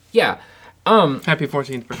 yeah. Happy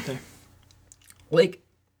 14th birthday. Like,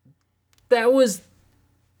 that was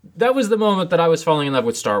the moment that I was falling in love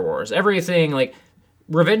with Star Wars. Everything, like,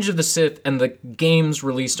 Revenge of the Sith and the games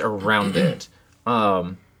released around it.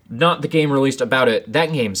 Not the game released about it.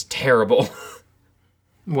 That game's terrible.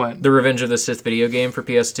 What? The Revenge of the Sith video game for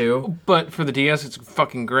PS2. But for the DS, it's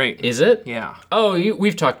fucking great. Is it? Yeah. Oh,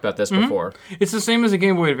 we've talked about this before. It's the same as a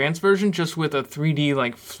Game Boy Advance version, just with a 3D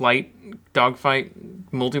like flight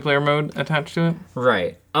dogfight multiplayer mode attached to it.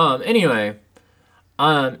 Right. Anyway,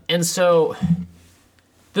 and so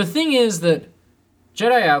the thing is that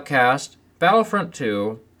Jedi Outcast, Battlefront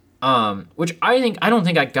 2, which I don't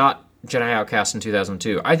think I got Jedi Outcast in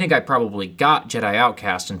 2002. I think I probably got Jedi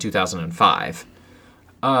Outcast in 2005.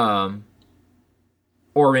 Or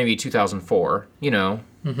maybe 2004, you know.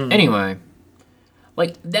 Anyway,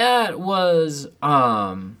 like that was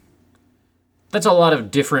that's a lot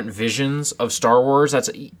of different visions of Star Wars.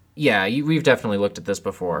 We've definitely looked at this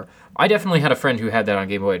before. I definitely had a friend who had that on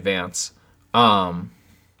Game Boy Advance. I'm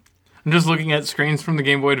just looking at screens from the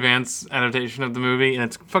Game Boy Advance adaptation of the movie, and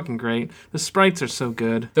it's fucking great. The sprites are so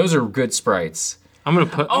good. Those are good sprites. I'm gonna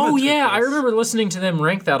take I this. remember listening to them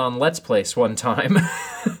rank that on Let's Place one time.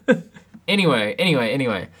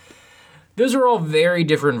 Anyway. Those are all very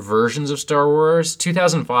different versions of Star Wars.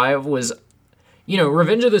 2005 was,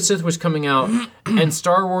 Revenge of the Sith was coming out, and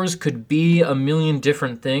Star Wars could be a million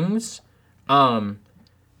different things.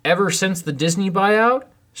 Ever since the Disney buyout,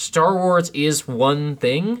 Star Wars is one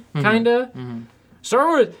thing, kinda.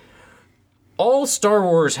 All Star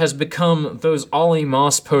Wars has become those Ollie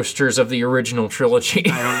Moss posters of the original trilogy.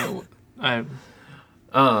 I don't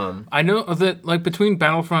know. I know that like between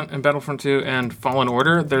Battlefront and Battlefront 2 and Fallen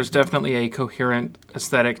Order, there's definitely a coherent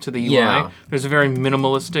aesthetic to the UI. Yeah. There's a very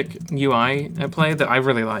minimalistic UI at play that I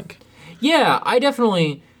really like. Yeah, I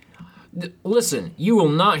definitely... Listen, you will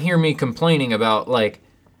not hear me complaining about,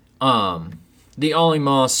 the Ollie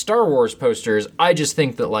Moss Star Wars posters. I just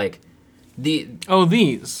think that,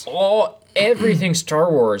 these. Everything Star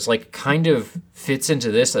Wars, kind of fits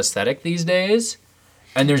into this aesthetic these days.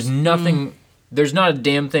 And there's nothing... There's not a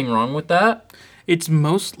damn thing wrong with that. It's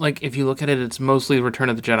if you look at it, it's mostly Return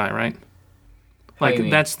of the Jedi, right? How do you mean?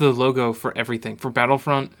 That's the logo for everything. For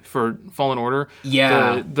Battlefront, for Fallen Order.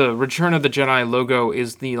 Yeah. The Return of the Jedi logo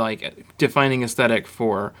is the, defining aesthetic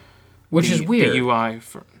for... Which is weird. The UI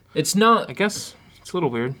for... It's not... I guess it's a little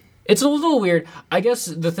weird. It's a little weird. I guess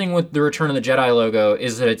the thing with the Return of the Jedi logo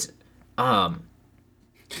is that it's...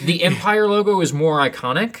 the Empire logo is more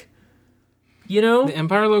iconic. The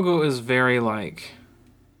Empire logo is very,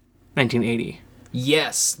 1980.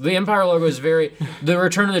 Yes, the Empire logo is very... The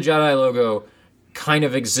Return of the Jedi logo kind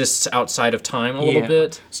of exists outside of time a little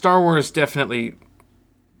bit. Star Wars definitely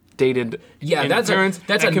dated. Yeah, that's a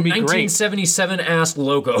 1977-ass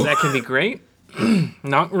logo. That can be great.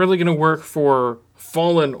 Not really going to work for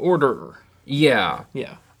Fallen Order. Yeah.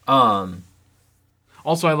 Yeah.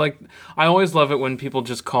 Also, I always love it when people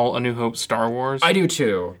just call A New Hope Star Wars. I do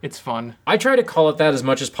too. It's fun. I try to call it that as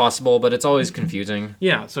much as possible, but it's always confusing.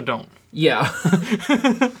 Yeah, so don't. Yeah.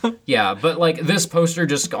 Yeah, but this poster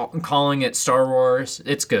just calling it Star Wars,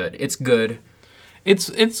 it's good. It's good. It's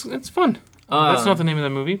fun. That's not the name of the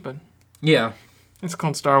movie, but yeah. It's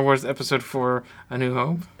called Star Wars Episode 4 A New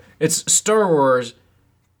Hope. It's Star Wars,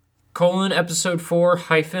 Episode 4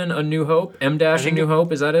 hyphen A New Hope, A New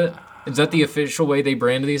Hope, is that it? Is that the official way they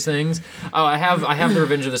brand these things? Oh, I have the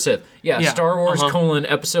Revenge of the Sith. Yeah. Star Wars,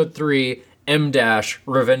 Episode 3,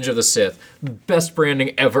 Revenge of the Sith. Best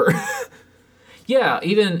branding ever. Yeah,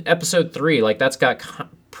 even Episode 3, that's got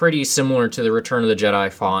pretty similar to the Return of the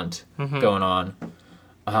Jedi font going on.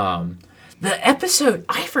 The episode,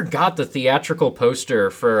 I forgot the theatrical poster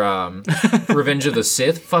for Revenge of the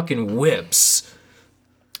Sith fucking whips.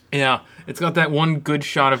 Yeah, it's got that one good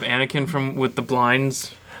shot of Anakin with the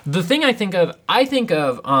blinds. The thing I think of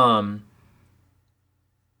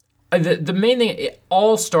the main thing,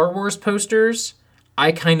 all Star Wars posters,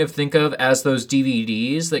 I kind of think of as those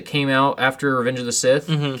DVDs that came out after Revenge of the Sith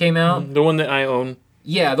came out. The one that I own.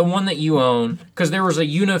 Yeah, the one that you own, because there was a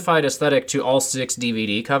unified aesthetic to all 6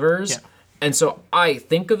 DVD covers. Yeah. And so I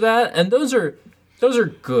think of that, and those are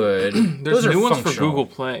good. There's those are new ones for functional. Google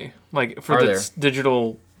Play, for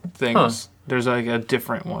digital things. Huh. There's a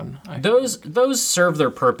different one. Those serve their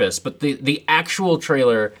purpose, but the actual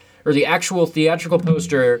trailer or the actual theatrical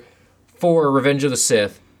poster for Revenge of the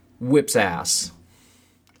Sith whips ass.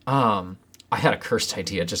 I had a cursed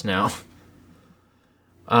idea just now.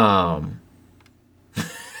 At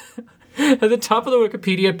the top of the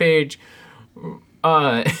Wikipedia page,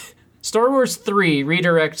 Star Wars 3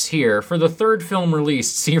 redirects here. For the third film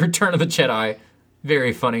released, see Return of the Jedi.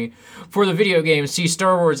 Very funny. For the video game, see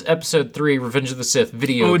Star Wars Episode 3 Revenge of the Sith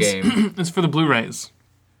game. It's for the Blu-rays.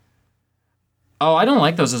 Oh, I don't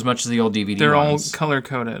like those as much as the old DVD They're ones. all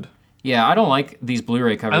color-coded. Yeah, I don't like these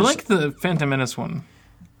Blu-ray covers. I like the Phantom Menace one.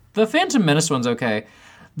 The Phantom Menace one's okay.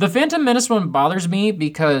 The Phantom Menace one bothers me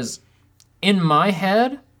because in my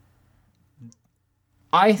head,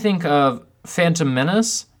 I think of Phantom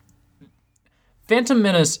Menace. Phantom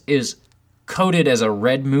Menace is coded as a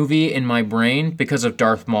red movie in my brain because of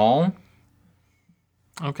Darth Maul.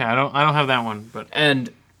 Okay, I don't have that one, but And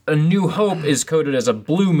A New Hope is coded as a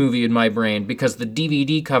blue movie in my brain because the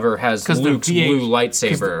DVD cover has Luke's blue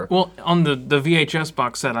lightsaber. Well, on the VHS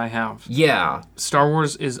box set I have, Yeah. Star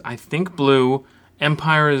Wars is, I think, blue,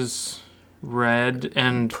 Empire is red,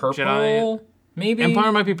 and Purple, Jedi... maybe?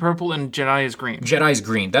 Empire might be purple, and Jedi is green. Jedi's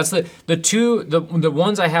green. That's the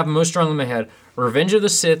ones I have most strongly in my head. Revenge of the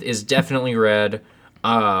Sith is definitely red.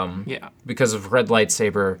 Yeah. Because of red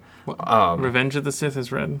lightsaber. Revenge of the Sith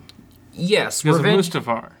is red. Yes, Because Revenge. of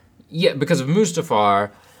Mustafar. Yeah, because of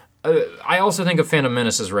Mustafar. I also think of Phantom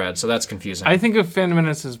Menace as red, so that's confusing. I think of Phantom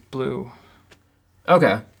Menace as blue.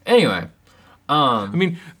 Okay. Anyway, I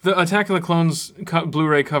mean, the Attack of the Clones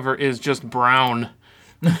Blu-ray cover is just brown.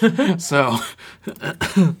 So,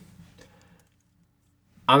 I'm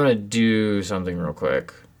gonna do something real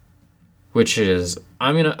quick, which is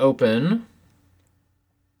I'm gonna open.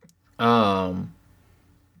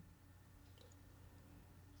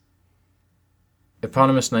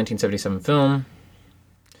 Eponymous 1977 film.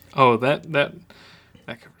 oh, that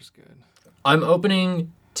cover's good. I'm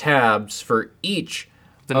opening tabs for each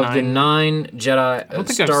The of the 9 Jedi I don't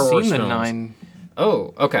think Star I've Wars seen the films. 9.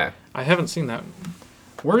 Oh, okay. I haven't seen that.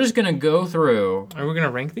 We're just gonna go through. Are we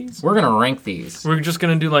gonna rank these? We're gonna rank these. We're just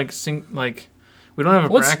gonna do we don't have a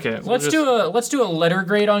bracket. Let's do a letter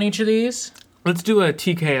grade on each of these. Let's do a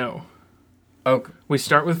TKO. Okay. We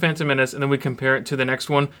start with Phantom Menace, and then we compare it to the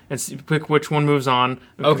next one, and pick which one moves on.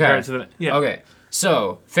 And compare it to the, yeah. Okay.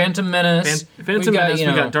 So Phantom Menace. Phantom Menace. We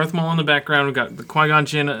got Darth Maul in the background. We got the Qui-Gon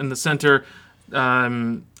Jinn in the center.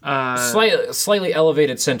 Slightly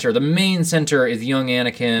elevated center. The main center is young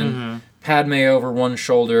Anakin. Mm-hmm. Padme over one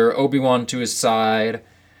shoulder. Obi-Wan to his side.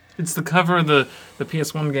 It's the cover of the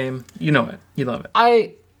PS1 game. You know it. You love it.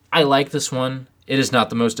 I like this one. It is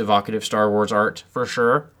not the most evocative Star Wars art for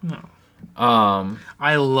sure. No.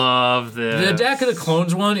 I love this. The Attack of the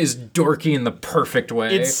Clones one is dorky in the perfect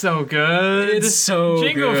way. It's so good. It's so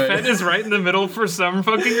Jango good. Fett is right in the middle for some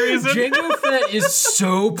fucking reason. Jango Fett is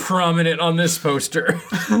so prominent on this poster.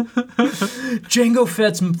 Jango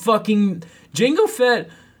Fett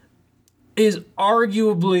is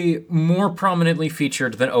arguably more prominently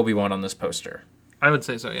featured than Obi-Wan on this poster. I would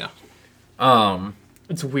say so, yeah.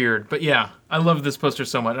 It's weird, but yeah, I love this poster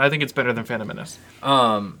so much. I think it's better than Phantom Menace.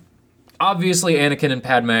 Obviously, Anakin and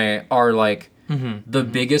Padme are like the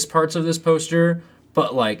biggest parts of this poster,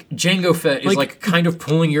 but like Jango Fett is like kind of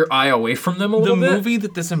pulling your eye away from them a little bit. The movie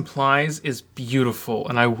that this implies is beautiful,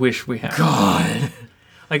 and I wish we had. God.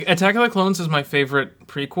 Like, Attack of the Clones is my favorite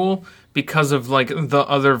prequel because of, like, the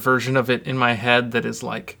other version of it in my head that is,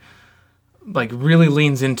 like really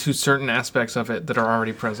leans into certain aspects of it that are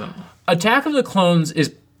already present. Attack of the Clones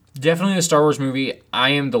is definitely the Star Wars movie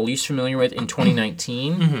I am the least familiar with in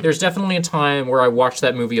 2019. There's definitely a time where I watched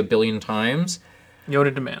that movie a billion times.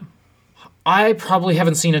 Yoda to man. I probably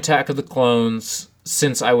haven't seen Attack of the Clones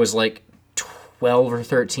since I was like 12 or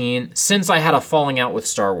 13, since I had a falling out with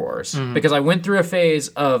Star Wars. Because I went through a phase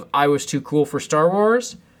of I was too cool for Star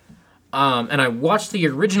Wars, and I watched the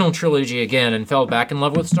original trilogy again and fell back in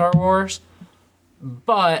love with Star Wars.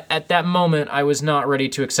 But at that moment, I was not ready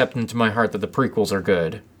to accept into my heart that the prequels are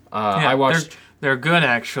good. They're good,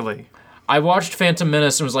 actually. I watched Phantom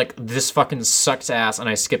Menace and was like, this fucking sucks ass, and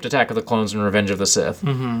I skipped Attack of the Clones and Revenge of the Sith.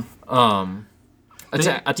 Attack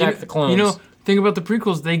the Clones. You know, think about the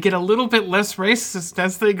prequels. They get a little bit less racist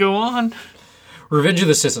as they go on. Revenge of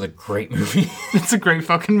the Sith is a great movie. It's a great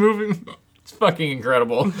fucking movie. It's fucking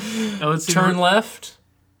incredible. Now let's see Turn left,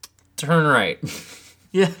 turn right.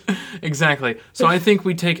 Yeah, exactly. So I think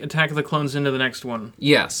we take Attack of the Clones into the next one.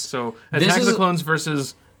 Yes. So Attack of the Clones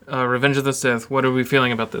versus Revenge of the Sith. What are we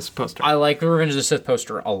feeling about this poster? I like the Revenge of the Sith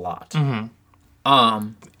poster a lot.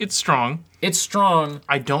 It's strong. It's strong.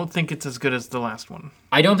 I don't think it's as good as the last one.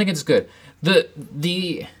 I don't think it's good.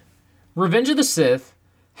 The Revenge of the Sith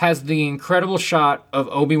has the incredible shot of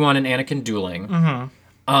Obi-Wan and Anakin dueling.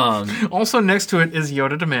 Also next to it is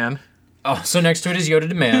Yoda to man. Oh, so next to it is Yoda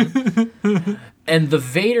to man. And the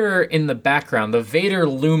Vader in the background, the Vader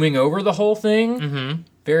looming over the whole thing.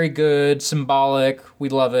 Very good, symbolic. We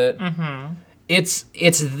love it. It's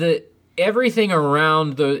the everything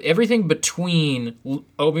around everything between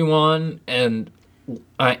Obi-Wan and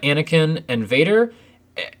Anakin and Vader,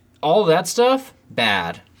 all that stuff,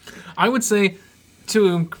 bad. I would say to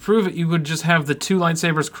improve it, you would just have the two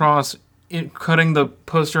lightsabers cross cutting the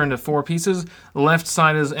poster into 4 pieces. Left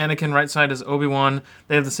side is Anakin, right side is Obi-Wan.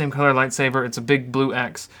 They have the same color lightsaber. It's a big blue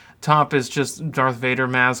X. Top is just Darth Vader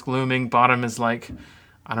mask looming. Bottom is like,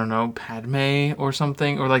 I don't know, Padme or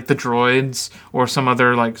something, or like the droids, or some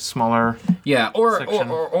other like smaller. Yeah,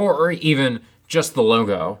 or even just the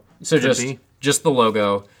logo. So just the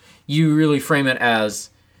logo. You really frame it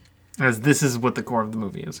as this is what the core of the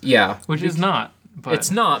movie is. Yeah, which is not. But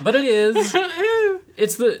it's not, but it is.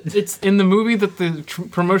 It's in the movie that the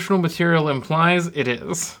promotional material implies it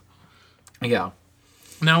is. Yeah.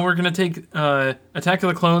 Now we're gonna take Attack of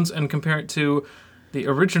the Clones and compare it to the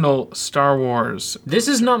original Star Wars. This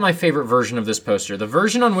is not my favorite version of this poster. The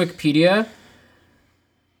version on Wikipedia.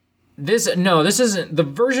 This isn't the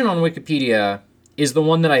version on Wikipedia. Is the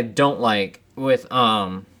one that I don't like with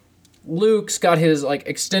Luke's got his like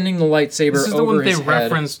extending the lightsaber over his head. This is the one they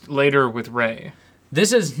referenced later with Rey.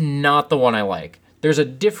 This is not the one I like. There's a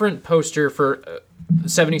different poster for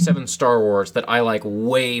 77 Star Wars that I like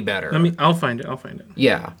way better. I'll find it.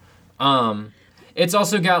 Yeah. It's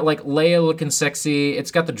also got like Leia looking sexy.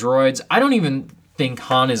 It's got the droids. I don't even think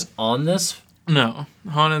Han is on this. No,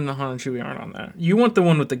 Han and Chewie aren't on that. You want the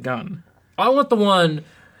one with the gun. I want the one.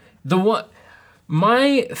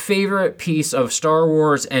 My favorite piece of Star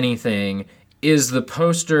Wars anything is the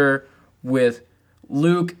poster with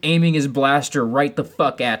Luke aiming his blaster right the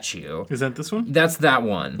fuck at you. Is that this one? That's that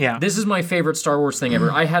one. Yeah. This is my favorite Star Wars thing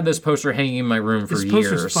ever. I had this poster hanging in my room for years. This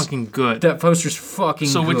poster's fucking good. That poster's fucking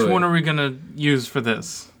good. So which one are we going to use for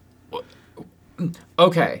this?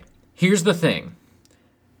 Okay. Here's the thing.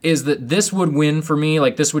 Is that this would win for me.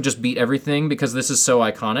 Like, this would just beat everything because this is so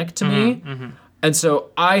iconic to me. Mm-hmm. And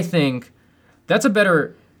so I think that's a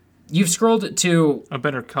better... You've scrolled it to... A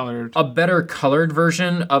better colored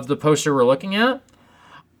version of the poster we're looking at.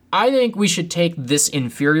 I think we should take this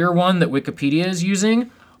inferior one that Wikipedia is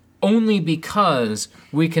using only because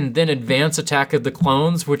we can then advance Attack of the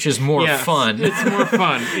Clones, which is more fun. It's more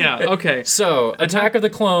fun. Yeah, okay. So, Attack of the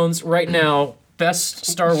Clones, right now, best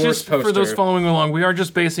Star Wars poster. For those following along, we are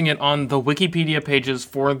just basing it on the Wikipedia pages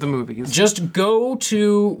for the movies. Just go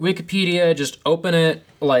to Wikipedia, just open it,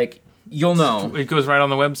 like, you'll know. It goes right on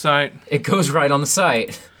the website. It goes right on the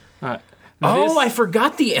site. I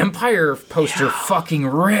forgot the Empire poster fucking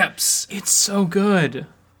rips. It's so good.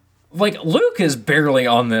 Like, Luke is barely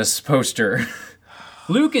on this poster.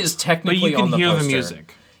 Luke is technically on the poster. But you can hear the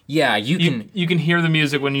music. Yeah, you can hear the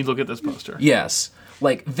music when you look at this poster. Yes.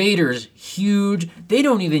 Like, Vader's huge. They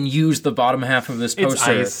don't even use the bottom half of this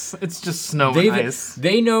poster. It's ice. It's just snow and ice.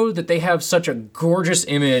 They know that they have such a gorgeous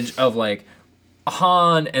image of, like,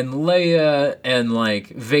 Han and Leia and, like,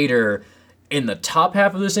 Vader in the top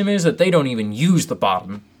half of this image that they don't even use the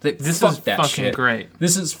bottom. This is fucking great.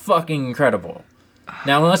 This is fucking incredible.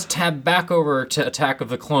 Now let's tab back over to Attack of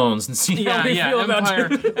the Clones and see how we feel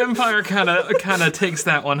about it. Empire kind of takes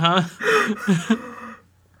that one, huh?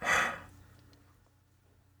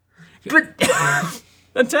 But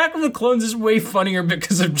Attack of the Clones is way funnier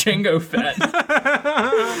because of Jango Fett.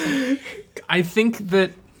 I think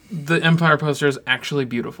that the Empire poster is actually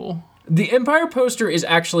beautiful. The Empire poster is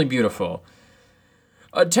actually beautiful.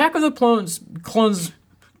 Attack of the Clones,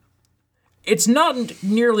 it's not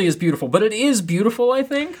nearly as beautiful, but it is beautiful, I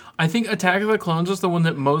think. I think Attack of the Clones is the one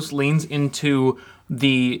that most leans into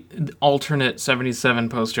the alternate 77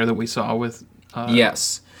 poster that we saw with...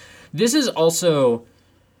 Yes. This is also...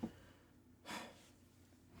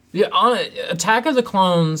 Attack of the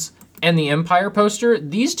Clones and the Empire poster,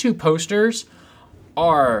 these two posters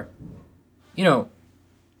are, the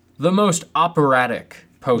most operatic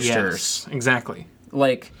posters. Yes, exactly.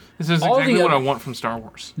 Like, this is exactly what I want from Star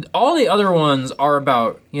Wars. All the other ones are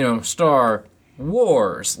about, Star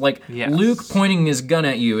Wars. Like, Luke pointing his gun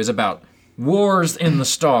at you is about wars in the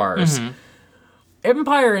stars. Mm-hmm.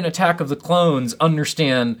 Empire and Attack of the Clones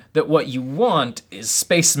understand that what you want is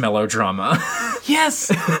space melodrama. Yes!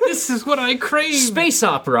 This is what I crave! Space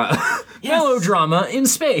opera. Yes. Melodrama in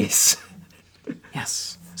space.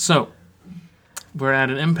 Yes. So, we're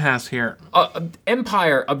at an impasse here.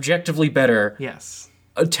 Empire, objectively better. Yes.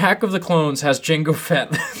 Attack of the Clones has Jango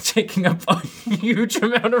Fett taking up a huge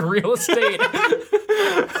amount of real estate.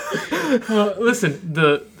 Listen,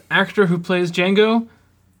 the actor who plays Jango,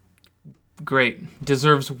 great.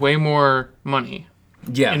 Deserves way more money.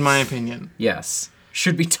 Yes. In my opinion. Yes.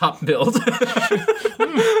 Should be top billed.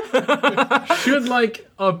 Should,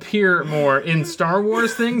 appear more in Star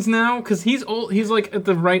Wars things now, because he's old. He's, at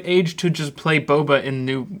the right age to just play Boba in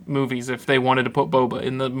new movies if they wanted to put Boba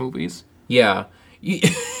in the movies. Yeah. You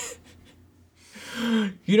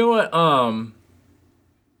know what,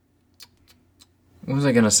 What was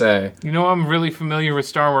I gonna say? You know I'm really familiar with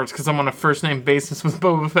Star Wars because I'm on a first-name basis with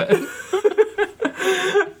Boba Fett.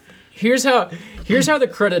 Here's how the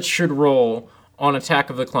credits should roll on Attack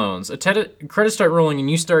of the Clones. Credits start rolling and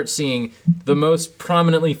you start seeing the most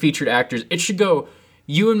prominently featured actors. It should go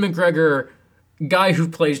Ewan McGregor, guy who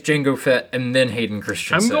plays Jango Fett, and then Hayden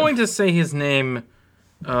Christensen. I'm going to say his name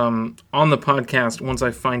on the podcast once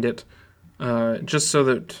I find it, just so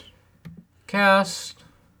that... Cast.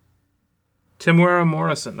 Temuera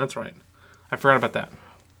Morrison, that's right. I forgot about that.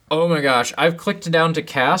 Oh my gosh, I've clicked down to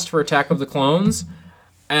cast for Attack of the Clones,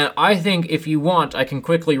 and I think if you want, I can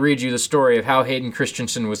quickly read you the story of how Hayden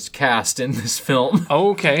Christensen was cast in this film.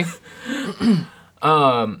 Oh, okay.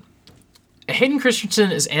 Hayden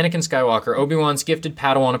Christensen is Anakin Skywalker, Obi-Wan's gifted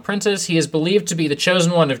Padawan apprentice. He is believed to be the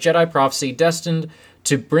chosen one of Jedi prophecy, destined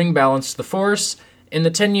to bring balance to the Force. In the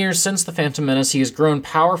 10 years since The Phantom Menace, he has grown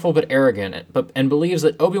powerful but arrogant, and believes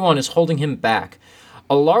that Obi-Wan is holding him back.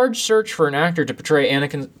 A large search for an actor to portray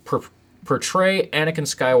Anakin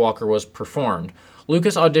Skywalker was performed.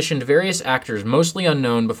 Lucas auditioned various actors, mostly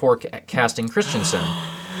unknown, before casting Christensen.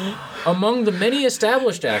 Among the many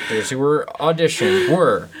established actors who were auditioned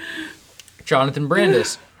were Jonathan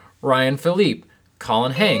Brandis, Ryan Philippe,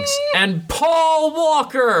 Colin Hanks, and Paul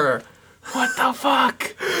Walker! What the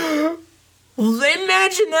fuck?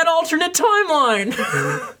 Imagine that alternate timeline!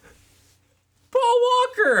 Paul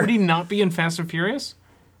Walker! Would he not be in Fast and Furious?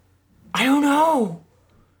 I don't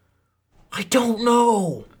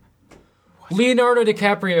know. Leonardo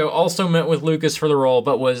DiCaprio also met with Lucas for the role,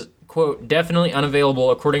 but was, quote, definitely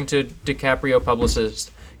unavailable, according to DiCaprio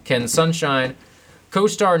publicist Ken Sunshine.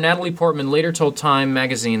 Co-star Natalie Portman later told Time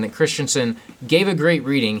magazine that Christensen gave a great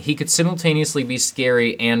reading. He could simultaneously be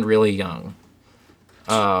scary and really young.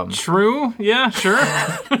 True? Yeah, sure.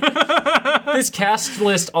 This cast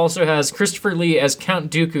list also has Christopher Lee as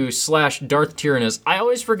Count Dooku / Darth Tyrannus. I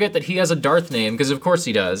always forget that he has a Darth name, because of course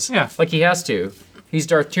he does. Yeah. Like he has to. He's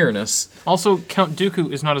Darth Tyrannus. Also, Count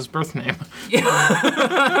Dooku is not his birth name.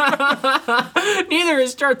 Neither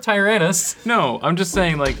is Darth Tyrannus. No, I'm just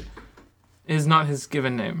saying, like, it is not his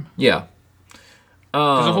given name. Yeah.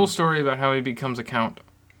 There's a whole story about how he becomes a count.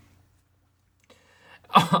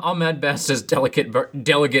 Ahmed Best as Delegate Jar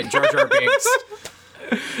Jar Binks.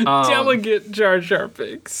 Delegate Jar Jar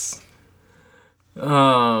Binks.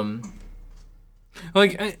 Okay,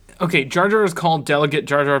 Jar Jar is called Delegate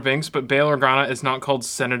Jar Jar Binks, but Bail Organa is not called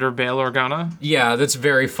Senator Bail Organa. Yeah, that's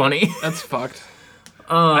very funny. That's fucked.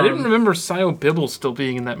 I didn't remember Sio Bibble still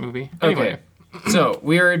being in that movie. Anyway. Okay, so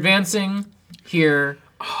we are advancing here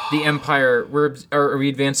the Empire. Are we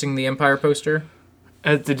advancing the Empire poster?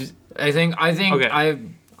 I think okay.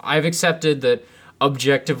 I've accepted that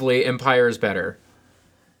objectively Empire is better.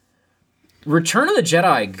 Return of the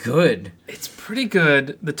Jedi, good. It's pretty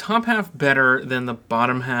good. The top half better than the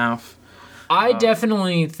bottom half. I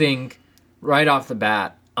definitely think right off the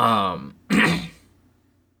bat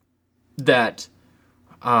that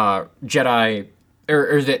Jedi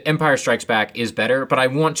or that Empire Strikes Back is better, but I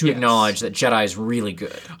want to acknowledge that Jedi is really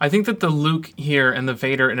good. I think that the Luke here and the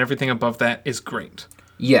Vader and everything above that is great.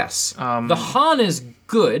 Yes. The Han is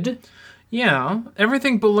good. Yeah.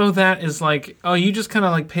 Everything below that is like, oh, you just kind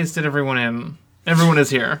of like pasted everyone in. Everyone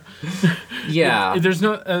is here. Yeah. There's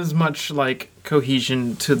not as much like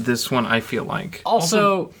cohesion to this one, I feel like.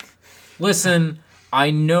 Also, listen,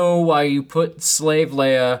 I know why you put Slave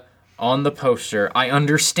Leia on the poster. I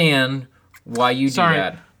understand why you do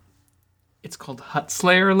that. It's called Hut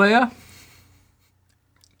Slayer Leia.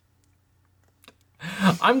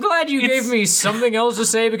 I'm glad you gave me something else to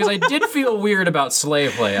say because I did feel weird about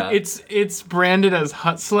Slave Leia. It's branded as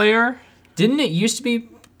Hut Slayer. Didn't it used to be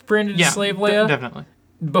branded as Slave Leia? Definitely.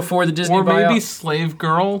 Before the Disney buyout? Or maybe buyout? Slave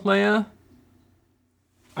Girl Leia?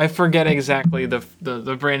 I forget exactly the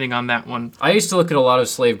branding on that one. I used to look at a lot of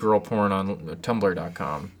slave girl porn on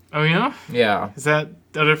Tumblr.com. Oh, yeah? Yeah. Is that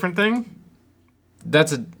a different thing?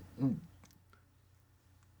 That's a...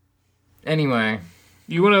 Anyway...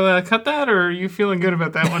 You want to cut that, or are you feeling good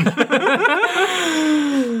about that one?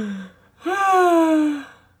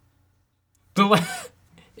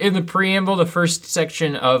 In the preamble, the first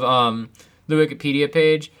section of the Wikipedia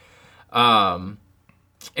page, in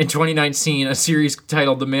 2019, a series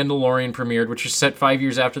titled The Mandalorian premiered, which was set 5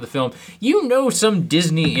 years after the film. You know, some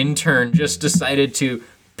Disney intern just decided to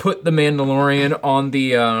put The Mandalorian on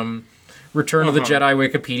the Return of the Jedi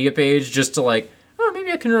Wikipedia page just to like...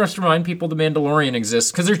 maybe I can just remind people The Mandalorian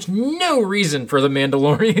exists, because there's no reason for The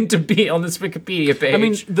Mandalorian to be on this Wikipedia page. I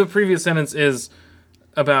mean, the previous sentence is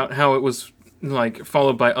about how it was, like,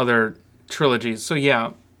 followed by other trilogies. So,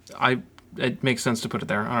 yeah, it makes sense to put it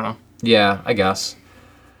there. I don't know. Yeah, I guess.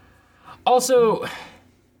 Also,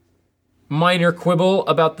 minor quibble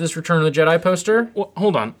about this Return of the Jedi poster. Well,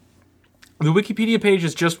 hold on. The Wikipedia page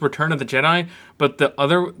is just Return of the Jedi, but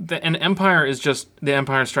and Empire is just The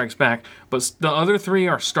Empire Strikes Back. But the other three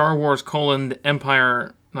are Star Wars : The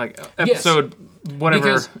Empire, like episode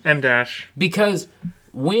whatever M dash. Because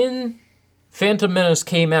when Phantom Menace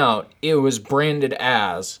came out, it was branded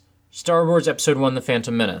as Star Wars Episode 1: The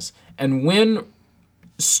Phantom Menace, and when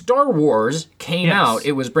Star Wars came out,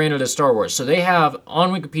 it was branded as Star Wars. So they have on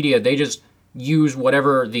Wikipedia, they just use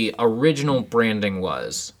whatever the original branding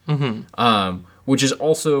was, which is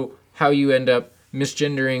also how you end up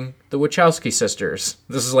misgendering the Wachowski sisters.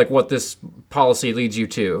 This is like what this policy leads you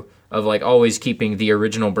to, of like always keeping the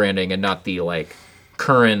original branding and not the like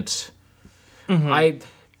current. I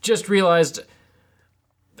just realized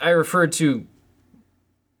I referred to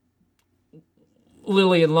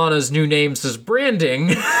Lily and Lana's new names as branding.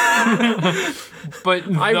 But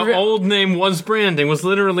the old name was branding, was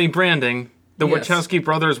literally branding. The Wachowski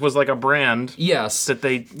brothers was like a brand. Yes. That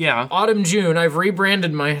they, Autumn, June, I've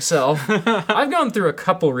rebranded myself. I've gone through a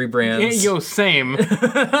couple rebrands. Yo, same.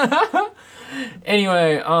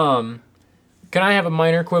 Anyway, can I have a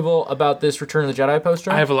minor quibble about this Return of the Jedi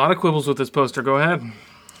poster? I have a lot of quibbles with this poster. Go ahead.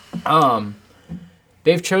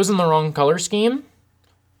 They've chosen the wrong color scheme.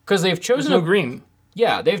 Because they've chosen... There's no green.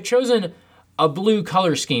 Yeah, they've chosen a blue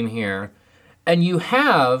color scheme here. And you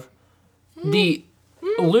have the...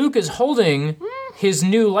 Luke is holding his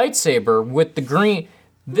new lightsaber with the green...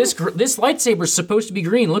 This lightsaber is supposed to be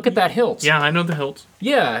green. Look at that hilt. Yeah, I know the hilt.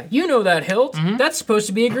 Yeah, you know that hilt. That's supposed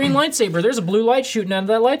to be a green lightsaber. There's a blue light shooting out of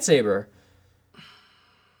that lightsaber.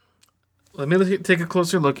 Let me take a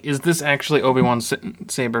closer look. Is this actually Obi-Wan's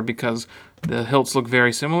saber? Because the hilts look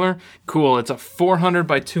very similar. Cool. It's a 400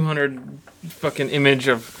 by 200 fucking image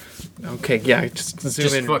of... Okay, yeah, just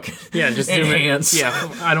zoom in. Just zoom enhance. in.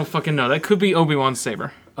 Yeah, I don't fucking know. That could be Obi-Wan's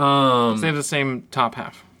saber. They have the same top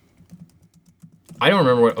half. I don't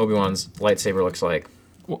remember what Obi-Wan's lightsaber looks like.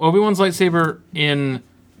 Well, Obi-Wan's lightsaber in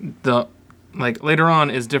the... Like, later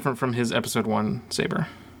on is different from his Episode 1 saber.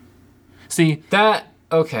 See... That...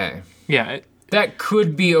 Okay. Yeah. That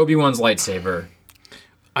could be Obi-Wan's lightsaber.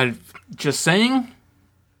 I'm just saying...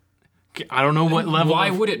 I don't know what level... Why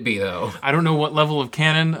would it be, though? I don't know what level of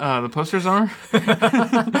canon the posters are.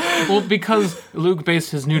 Well, because Luke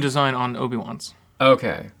based his new design on Obi-Wan's.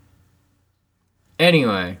 Okay.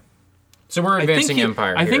 Anyway. So we're advancing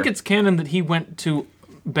Empire I here. think it's canon that he went to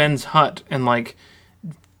Ben's hut and, like,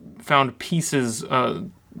 found pieces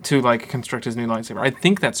to, like, construct his new lightsaber. I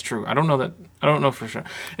think that's true. I don't know for sure.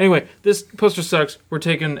 Anyway, this poster sucks. We're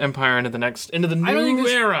taking Empire into the new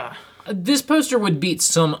era. This poster would beat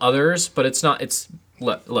some others, but it's not. It's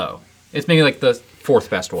low. It's maybe like the fourth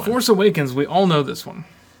best one. Force Awakens. We all know this one.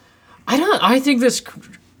 I think this.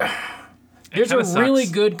 There's a really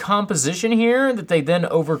sucks. good composition here that they then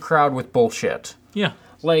overcrowd with bullshit. Yeah.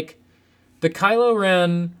 Like the Kylo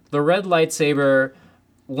Ren, the red lightsaber,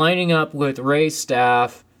 lining up with Rey's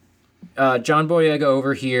staff, John Boyega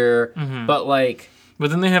over here, but like. But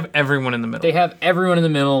then they have everyone in the middle. They have everyone in the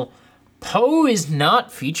middle. Poe is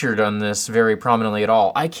not featured on this very prominently at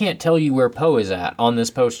all. I can't tell you where Poe is at on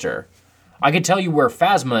this poster. I could tell you where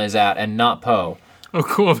Phasma is at and not Poe. Oh,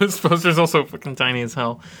 cool. This poster's also fucking tiny as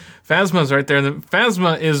hell. Phasma's right there.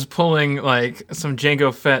 Phasma is pulling, like, some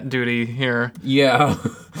Jango Fett duty here. Yeah.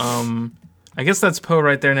 I guess that's Poe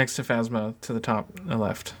right there next to Phasma to the top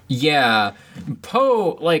left. Yeah.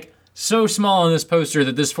 Poe, like, so small on this poster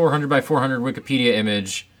that this 400 by 400 Wikipedia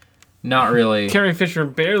image... Not really. Carrie Fisher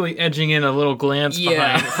barely edging in a little glance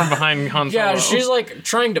from behind Han Solo. Yeah, she's like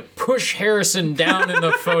trying to push Harrison down in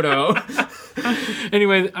the photo.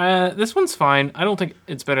 Anyway, this one's fine. I don't think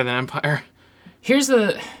it's better than Empire.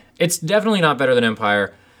 It's definitely not better than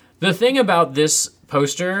Empire. The thing about this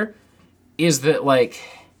poster is that, like,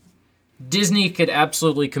 Disney could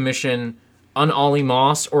absolutely commission an Ollie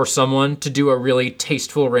Moss or someone to do a really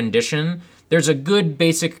tasteful rendition. There's a good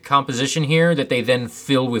basic composition here that they then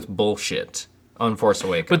fill with bullshit on Force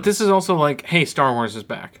Awakens. But this is also like, hey, Star Wars is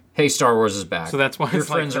back. Hey, Star Wars is back. So that's why your it's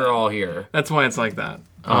friends like are all here. That's why it's like that.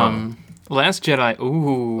 Last Jedi.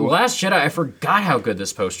 Ooh. Last Jedi. I forgot how good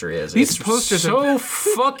this poster is. These posters are so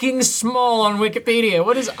fucking small on Wikipedia.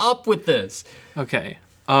 What is up with this? Okay.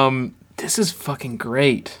 This is fucking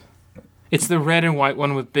great. It's the red and white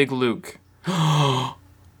one with Big Luke. Oh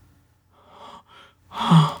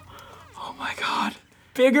my god.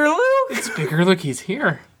 Bigger Luke? It's Bigger Luke. He's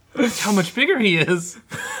here. Look how much bigger he is.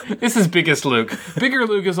 This is Biggest Luke. Bigger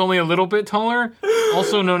Luke is only a little bit taller,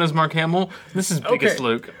 also known as Mark Hamill. This is Biggest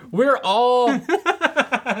Luke. We are all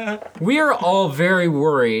very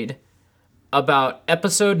worried about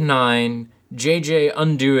Episode 9, JJ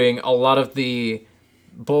undoing a lot of the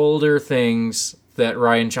bolder things that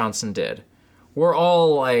Rian Johnson did. We're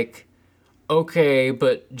all like, okay,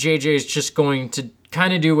 but JJ's just going to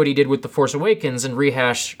kind of do what he did with The Force Awakens and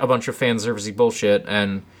rehash a bunch of fan servicey bullshit,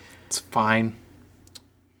 and It's fine.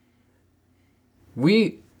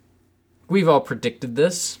 we've all predicted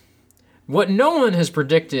this. What no one has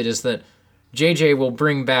predicted is that JJ will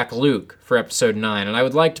bring back Luke for Episode 9, and I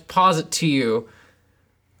would like to posit to you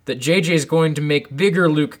that JJ is going to make bigger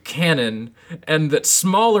Luke canon, and that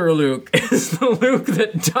smaller Luke is the Luke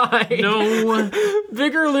that died. No.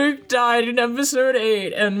 Bigger Luke died in Episode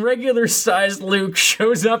 8, and regular-sized Luke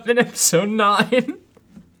shows up in Episode 9.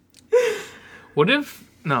 What if...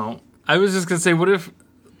 No. I was just going to say, what if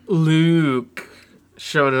Luke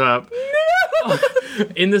showed up? No!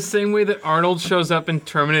 In the same way that Arnold shows up in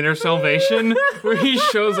Terminator Salvation, where he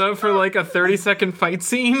shows up for like a 30-second fight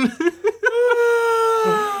scene.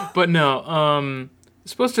 But no,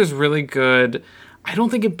 this poster's really good. I don't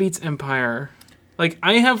think it beats Empire. Like,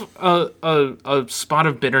 I have a spot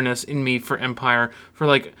of bitterness in me for Empire, for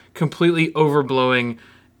like completely overblowing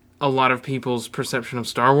a lot of people's perception of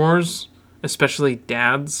Star Wars, especially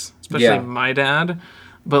dads, especially my dad.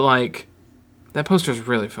 But like, that poster's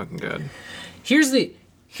really fucking good. Here's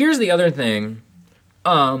the other thing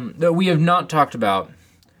that we have not talked about,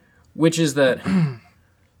 which is that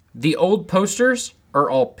the old posters are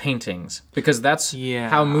all paintings, because that's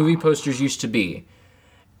how movie posters used to be.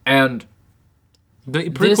 And the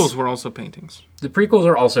prequels were also paintings. The prequels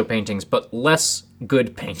are also paintings, but less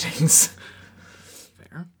good paintings.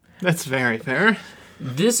 Fair. That's very fair.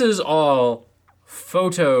 This is all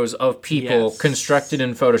photos of people constructed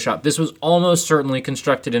in Photoshop. This was almost certainly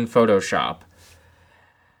constructed in Photoshop.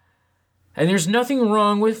 And there's nothing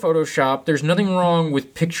wrong with Photoshop. There's nothing wrong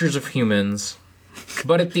with pictures of humans.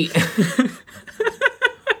 But at the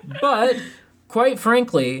But, quite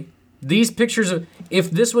frankly, these pictures of...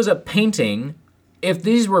 If this was a painting, if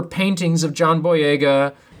these were paintings of John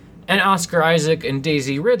Boyega and Oscar Isaac and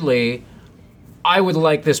Daisy Ridley, I would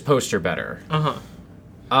like this poster better.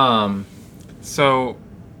 So...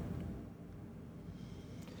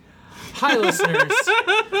 Hi, listeners.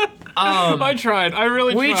 I tried. I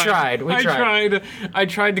really tried. We tried. I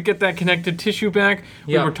tried to get that connected tissue back.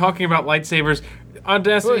 We Yep. were talking about lightsabers.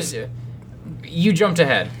 Audacity... You jumped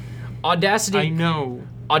ahead. Audacity... I know.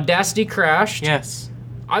 Audacity crashed. Yes.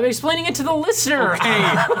 I'm explaining it to the listener. Okay.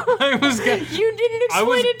 I was You didn't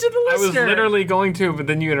explain it to the listener. I was literally going to, but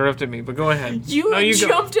then you interrupted me. But go ahead. You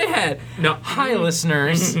jumped ahead. No. Hi,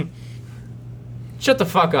 listeners. Shut the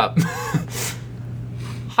fuck up.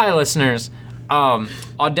 Hi, listeners.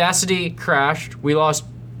 Audacity crashed. We lost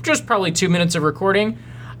just probably 2 minutes of recording.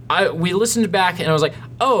 We listened back, and I was like,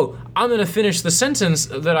 oh, I'm going to finish the sentence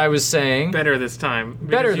that I was saying. Better this time.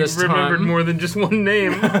 Better this you remembered time. more than just one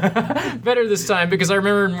name. Better this time, because I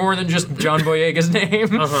remembered more than just John Boyega's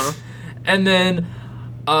name. Uh-huh. And then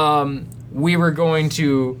we were going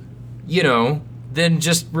to, then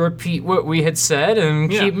just repeat what we had said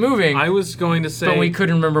and keep moving. I was going to say... But we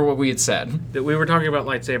couldn't remember what we had said. that we were talking about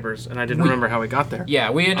lightsabers, and I didn't remember how we got there.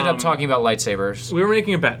 Yeah, we ended up talking about lightsabers. We were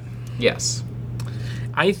making a bet. Yes.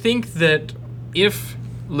 I think that if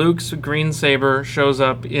Luke's green saber shows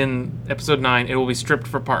up in Episode 9, it will be stripped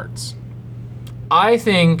for parts. I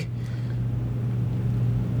think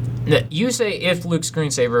that you say if Luke's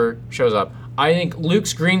green saber shows up. I think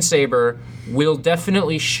Luke's green saber will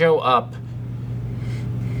definitely show up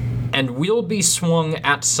and will be swung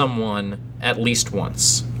at someone at least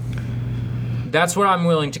once. That's what I'm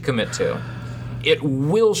willing to commit to. It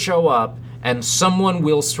will show up and someone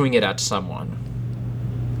will swing it at someone.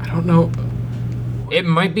 I don't know. It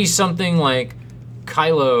might be something like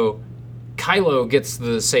Kylo gets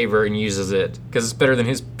the saber and uses it because it's better than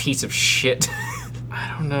his piece of shit.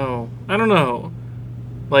 I don't know.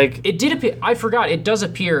 Like, It did appear. I forgot. It does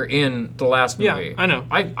appear in the last movie. Yeah, I know.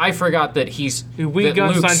 I forgot that he's. we that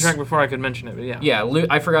got Luke's- sidetracked before I could mention it, but yeah. Yeah,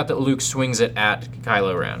 I forgot that Luke swings it at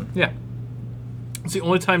Kylo Ren. Yeah. It's the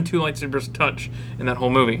only time two lightsabers touch in that whole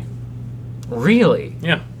movie. Really?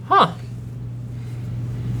 Yeah. Huh.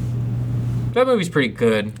 That movie's pretty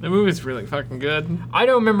good. The movie's really fucking good. I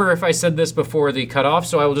don't remember if I said this before the cutoff,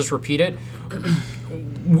 so I will just repeat it.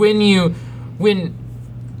 When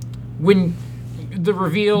the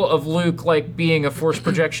reveal of Luke being a force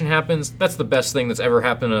projection happens, that's the best thing that's ever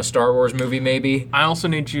happened in a Star Wars movie, maybe. I also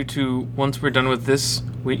need you to, once we're done with this,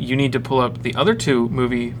 you need to pull up the other two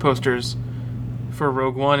movie posters for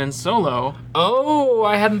Rogue One and Solo. Oh,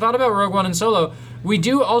 I hadn't thought about Rogue One and Solo. We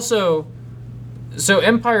do also... So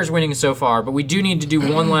Empire's winning so far, but we do need to do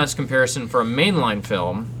one last comparison for a mainline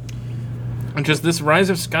film. And just this Rise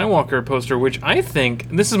of Skywalker poster, which I think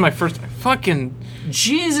this is my first fucking.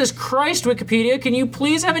 Jesus Christ, Wikipedia! Can you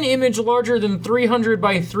please have an image larger than 300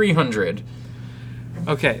 by 300?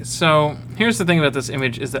 Okay, so here's the thing about this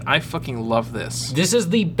image is that I fucking love this. This is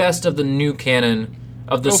the best of the new canon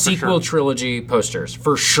of the for sequel sure. trilogy posters,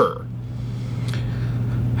 for sure.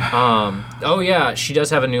 Oh yeah, she does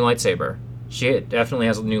have a new lightsaber. She definitely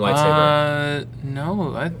has a new lightsaber. No,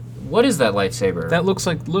 What is that lightsaber? that looks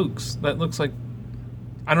like Luke's. That looks like.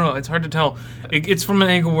 I don't know. It's hard to tell. It's from an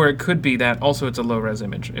angle where it could be that. Also, it's a low res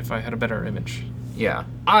image. If I had a better image. Yeah,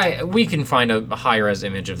 we can find a high-res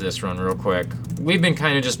image of this one real quick. We've been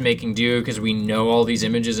kind of just making do because we know all these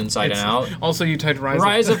images inside and out. Also, you typed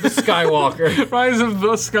Rise of the Skywalker. Rise of the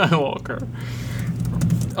Skywalker.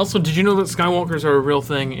 Also, did you know that Skywalkers are a real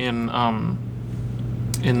thing in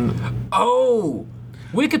Oh!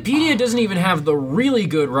 Wikipedia doesn't even have the really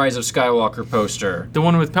good Rise of Skywalker poster. the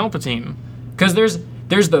one with Palpatine? Because there's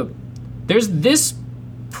this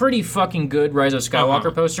pretty fucking good Rise of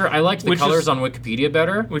Skywalker poster. I liked the Which colors is- on Wikipedia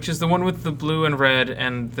better. Which is the one with the blue and red,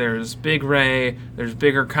 and there's Big Rey, there's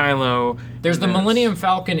bigger Kylo. There's the Millennium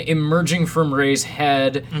Falcon emerging from Rey's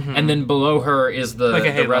head, and then below her is the Like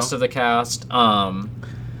a halo. rest of the cast.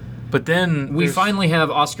 But then We there's- finally have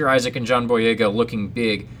Oscar Isaac and John Boyega looking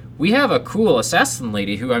big. We have a cool assassin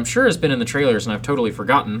lady who I'm sure has been in the trailers and I've totally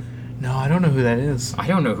forgotten. No, I don't know who that is. I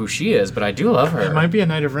don't know who she is, but I do love her. It might be a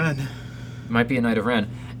Knight of Ren. Might be a Knight of Ren.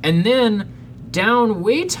 And then down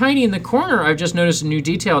way tiny in the corner, I've just noticed a new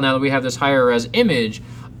detail now that we have this higher res image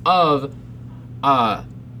of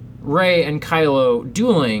Rey and Kylo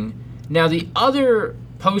dueling. Now the other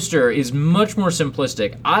poster is much more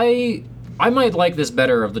simplistic. I might like this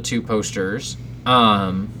better of the two posters.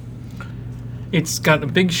 It's got a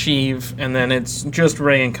big sheave, and then it's just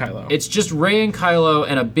Rey and Kylo. It's just Rey and Kylo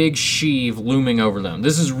and a big sheave looming over them.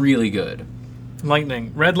 This is really good.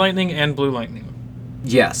 Lightning. Red lightning and blue lightning.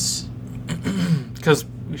 Yes. Because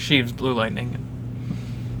sheaves blue lightning.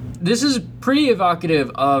 This is pretty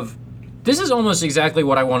evocative of... This is almost exactly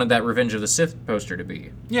what I wanted that Revenge of the Sith poster to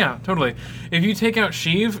be. Yeah, totally. If you take out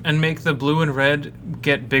sheave and make the blue and red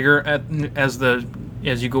get bigger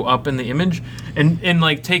as you go up in the image, and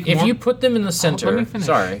like take If more... you put them in the center... let me finish.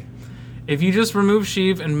 Sorry. If you just remove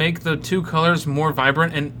sheave and make the two colors more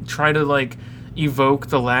vibrant and try to like evoke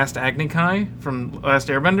the last Agni Kai from Last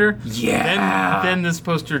Airbender, Yeah. then this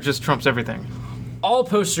poster just trumps everything. All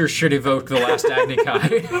posters should evoke the last Agni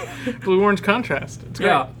Kai. Blue-orange contrast. It's great.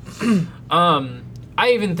 Yeah.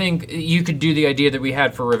 I even think you could do the idea that we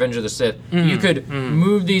had for Revenge of the Sith. You could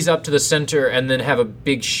move these up to the center and then have a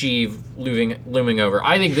big sheave looming over.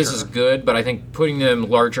 I think this is good, but I think putting them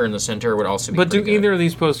larger in the center would also be But do pretty good. either of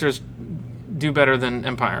these posters do better than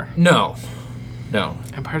Empire? No.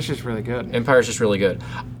 Empire's just really good. Empire's just really good.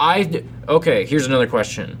 Okay, here's another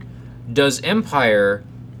question. Does Empire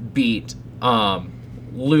beat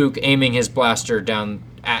Luke aiming his blaster down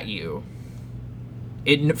at you?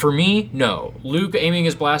 For me, no. Luke aiming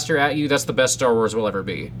his blaster at you, that's the best Star Wars will ever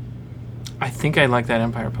be. I think I like that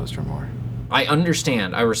Empire poster more. I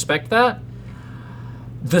understand. I respect that.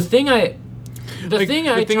 The thing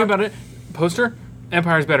about it, poster,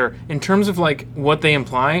 Empire's better. In terms of like what they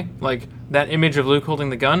imply, like that image of Luke holding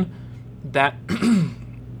the gun, that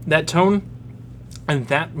that tone, and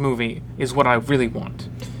that movie is what I really want.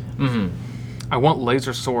 Mm-hmm. I want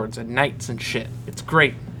laser swords and knights and shit. It's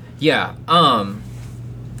great. Yeah.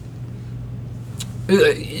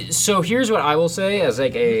 So here's what I will say as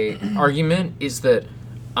like a argument is that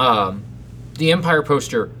the Empire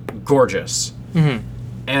poster, gorgeous. Mm-hmm.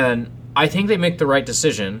 And I think they make the right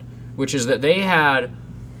decision, which is that they had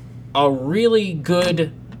a really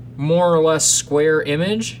good, more or less square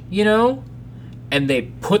image, you know? And they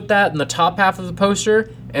put that in the top half of the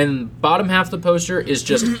poster, and bottom half of the poster is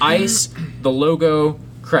just ice, the logo,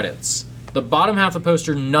 credits. The bottom half of the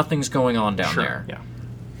poster, nothing's going on down there.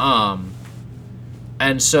 Yeah.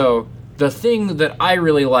 And so the thing that I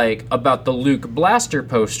really like about the Luke blaster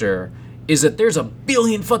poster is that there's a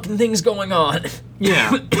billion fucking things going on.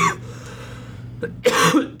 Yeah.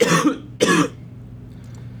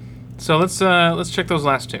 So let's check those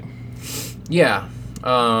last two. Yeah.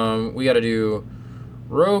 We got to do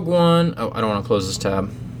Rogue One. Oh, I don't want to close this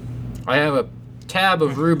tab. I have a tab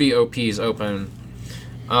of Ruby OPs open.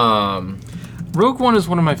 Rogue One is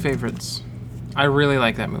one of my favorites. I really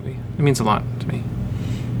like that movie. It means a lot to me.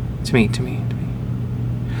 To me.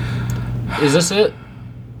 Is this it?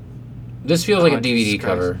 This feels like a Oh, DVD Jesus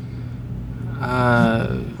cover.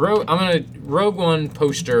 Christ. Rogue One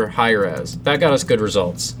poster high res. That got us good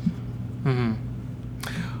results.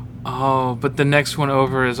 Oh, but the next one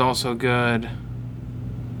over is also good.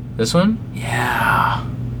 This one? Yeah.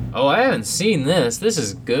 Oh, I haven't seen this. This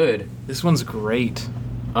is good. This one's great.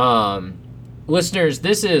 Listeners,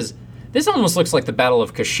 this almost looks like the Battle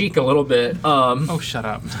of Kashyyyk a little bit. Oh, shut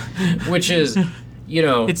up. Which is,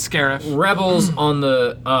 It's Scarif. rebels on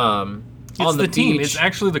the It's the team. beach. It's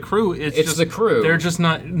actually the crew. It's just the crew. They're just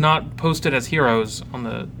not posted as heroes on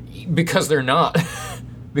the. Because they're not.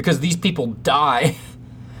 Because these people die.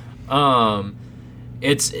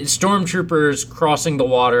 It's stormtroopers crossing the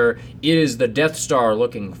water. It is the Death Star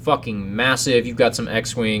looking fucking massive. You've got some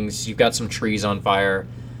X-Wings. You've got some trees on fire.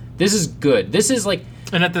 This is good. This is like...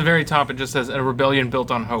 And at the very top, it just says, a rebellion built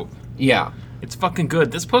on hope. Yeah. It's fucking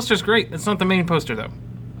good. This poster's great. It's not the main poster, though.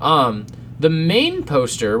 The main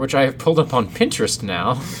poster, which I have pulled up on Pinterest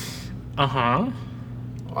now... Uh-huh.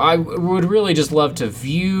 I would really just love to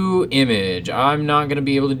view image. I'm not going to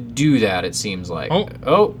be able to do that, it seems like.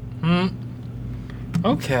 Oh.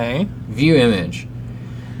 Okay. View image.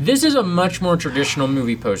 This is a much more traditional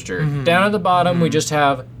movie poster. Mm-hmm. Down at the bottom, we just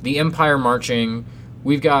have the Empire marching.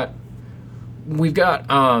 We've got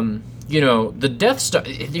the Death Star.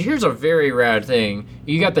 Here's a very rad thing.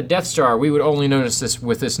 You got the Death Star. We would only notice this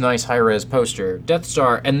with this nice high-res poster. Death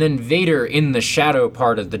Star, and then Vader in the shadow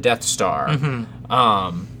part of the Death Star.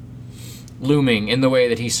 Looming in the way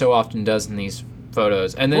that he so often does in these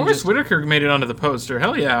photos. And then Forrest Whitaker made it onto the poster.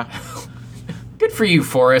 Hell yeah. Good for you,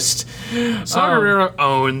 Forrest. Saw Gerrera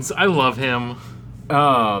owns. I love him.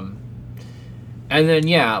 And then,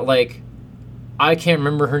 I can't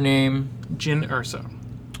remember her name. Jyn Erso.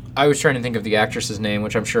 I was trying to think of the actress's name,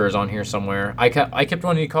 which I'm sure is on here somewhere. I kept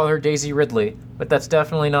wanting to call her Daisy Ridley, but that's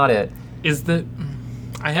definitely not it.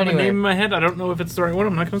 I have a name in my head. I don't know if it's the right one.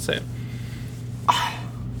 I'm not going to say it.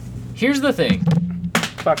 Here's the thing.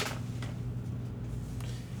 Fuck.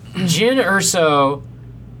 Jyn Erso.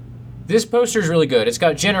 This poster's really good. It's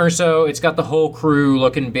got Jyn Erso. It's got the whole crew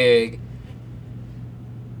looking big.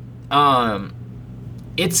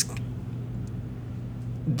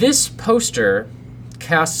 This poster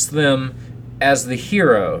casts them as the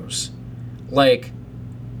heroes. Like,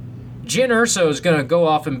 Jyn Erso is gonna go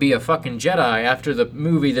off and be a fucking Jedi after the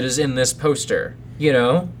movie that is in this poster,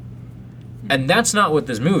 And that's not what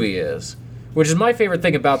this movie is, which is my favorite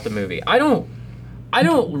thing about the movie. I don't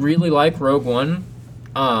really like Rogue One.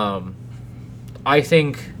 I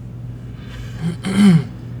think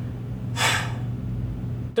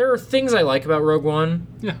there are things I like about Rogue One.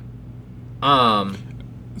 Yeah.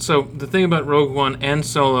 So the thing about Rogue One and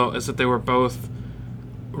Solo is that they were both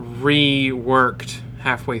reworked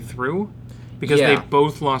halfway through because they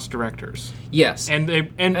both lost directors. Yes. And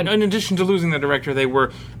in addition to losing the director, they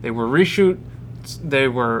were reshoots, there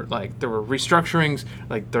were restructurings,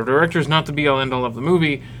 like the director's not the be all end all of the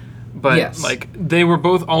movie, but they were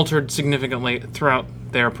both altered significantly throughout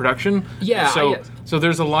their production. Yeah. So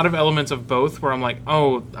there's a lot of elements of both where I'm like,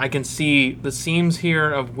 oh, I can see the seams here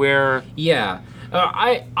of where. Yeah.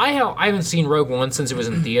 I haven't seen Rogue One since it was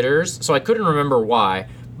in theaters, so I couldn't remember why.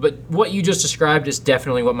 But what you just described is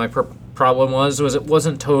definitely what my problem was it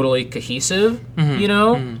wasn't totally cohesive,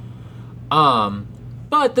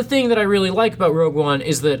 But the thing that I really like about Rogue One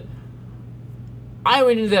is that I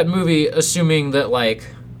went into that movie assuming that,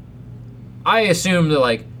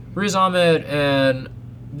 Riz Ahmed and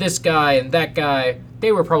this guy and that guy,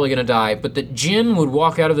 they were probably going to die, but that Jyn would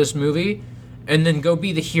walk out of this movie and then go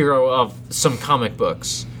be the hero of some comic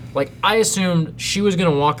books. I assumed she was going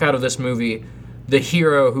to walk out of this movie the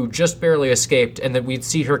hero who just barely escaped, and that we'd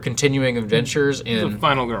see her continuing adventures in... The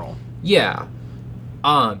final girl. Yeah.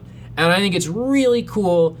 And I think it's really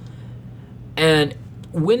cool. And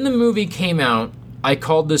when the movie came out, I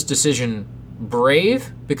called this decision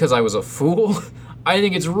brave because I was a fool. I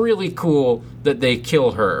think it's really cool that they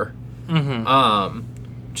kill her.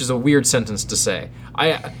 Which is a weird sentence to say.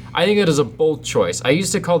 I think it is a bold choice. I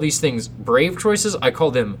used to call these things brave choices. I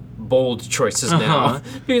call them bold choices now.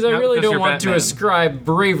 Because I really don't want to ascribe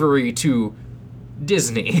bravery to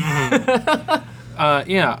Disney.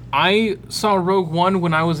 Yeah, I saw Rogue One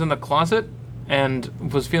when I was in the closet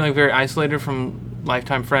and was feeling very isolated from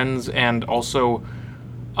lifetime friends, and also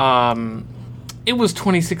it was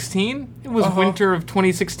 2016. It was winter of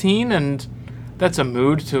 2016, and that's a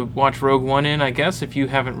mood to watch Rogue One in, I guess, if you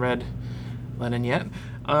haven't read Lenin yet.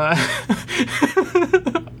 I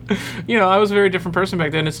was a very different person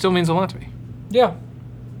back then. It still means a lot to me. Yeah.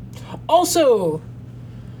 Also,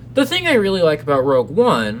 the thing I really like about Rogue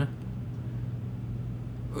One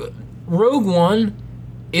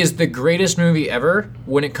is the greatest movie ever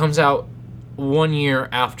when it comes out 1 year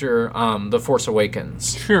after The Force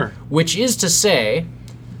Awakens. Sure. Which is to say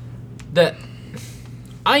that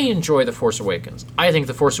I enjoy The Force Awakens. I think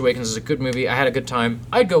The Force Awakens is a good movie. I had a good time.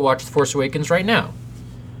 I'd go watch The Force Awakens right now.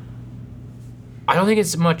 I don't think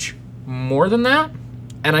it's much more than that.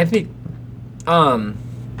 And I think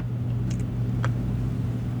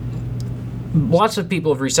lots of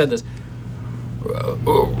people have resaid this.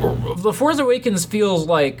 The Force Awakens feels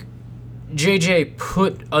like JJ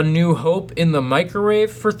put A New Hope in the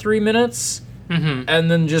microwave for 3 minutes and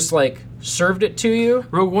then just like served it to you.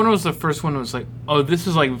 Rogue One was the first one that was like, oh, this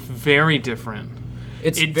is like very different.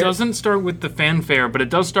 It doesn't start with the fanfare, but it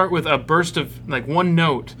does start with a burst of like one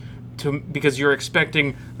note because you're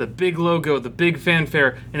expecting the big logo, the big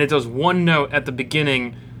fanfare, and it does one note at the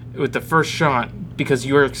beginning with the first shot because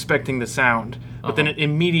you're expecting the sound. But then it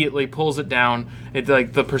immediately pulls it down. It's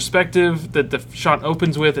like the perspective that the shot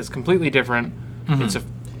opens with is completely different. It's a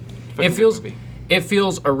movie. It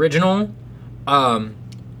feels original, and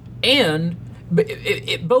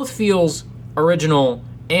it both feels original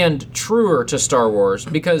and truer to Star Wars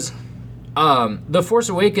because The Force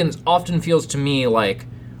Awakens often feels to me like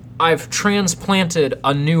I've transplanted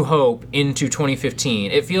A New Hope into 2015.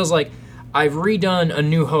 It feels like I've redone A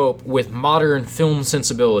New Hope with modern film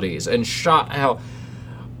sensibilities and shot how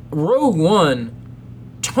Rogue One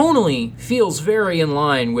tonally feels very in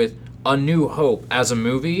line with A New Hope as a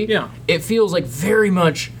movie. Yeah. It feels like very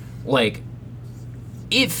much like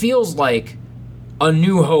it feels like A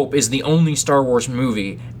New Hope is the only Star Wars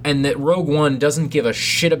movie and that Rogue One doesn't give a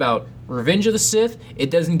shit about Revenge of the Sith.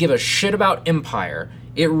 It doesn't give a shit about Empire.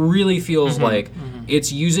 It really feels like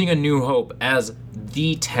it's using A New Hope as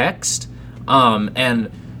the text.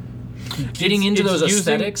 And getting into those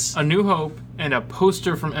aesthetics. A New Hope and a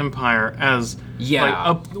poster from Empire as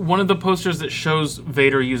one of the posters that shows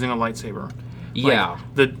Vader using a lightsaber.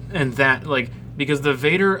 Because the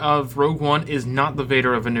Vader of Rogue One is not the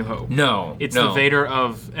Vader of A New Hope. No, it's the Vader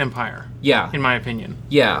of Empire. Yeah, in my opinion.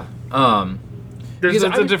 Yeah. There's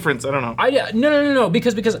a difference. I don't know. No.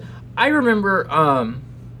 Because I remember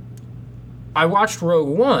I watched Rogue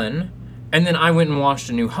One. And then I went and watched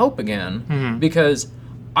A New Hope again because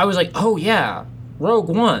I was like, oh yeah, Rogue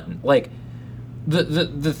One. Like,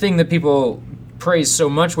 the thing that people praise so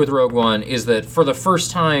much with Rogue One is that for the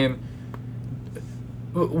first time,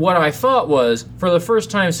 what I thought was, for the first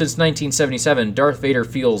time since 1977, Darth Vader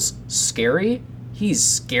feels scary. He's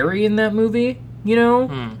scary in that movie, you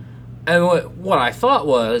know? And what I thought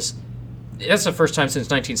was, that's the first time since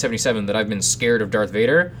 1977 that I've been scared of Darth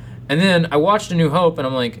Vader. And then I watched A New Hope, and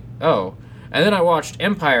I'm like, oh. And then I watched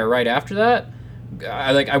Empire right after that.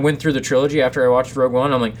 I went through the trilogy after I watched Rogue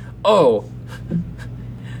One. I'm like, oh,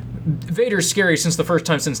 Vader's scary since the first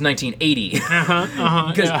time since 1980.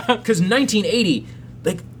 Because 1980,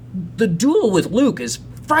 like, the duel with Luke is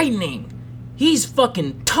frightening. He's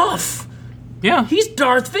fucking tough. Yeah. He's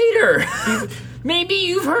Darth Vader. Maybe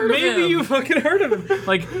you've heard of him. Maybe you fucking heard of him.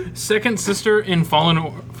 Like, second sister in Fallen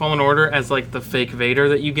Order as, like, the fake Vader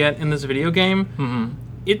that you get in this video game,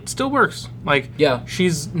 it still works. Like, she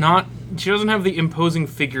doesn't have the imposing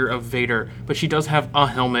figure of Vader, but she does have a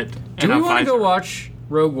helmet and a visor. Do we want to go watch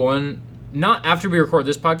Rogue One, not after we record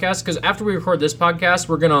this podcast? Because after we record this podcast,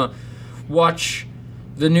 we're going to watch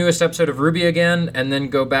the newest episode of RWBY again and then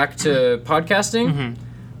go back to podcasting.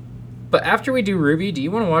 But after we do RWBY, do you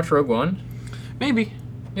want to watch Rogue One? Maybe.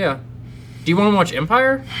 Yeah. Do you want to watch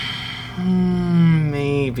Empire?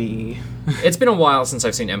 Maybe. It's been a while since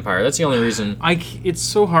I've seen Empire. That's the only reason. It's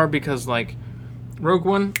so hard because, like, Rogue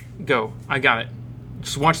One, go. I got it.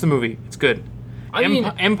 Just watch the movie. It's good.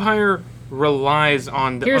 Empire relies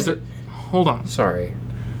on the other... Hold on. Sorry.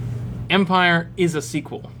 Empire is a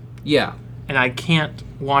sequel. Yeah. And I can't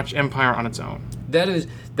watch Empire on its own. That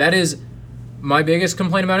is my biggest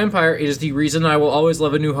complaint about Empire. It is the reason I will always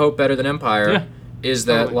love A New Hope better than Empire. Yeah, is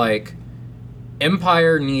that totally. Like,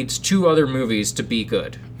 Empire needs 2 other movies to be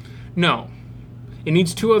good. No, it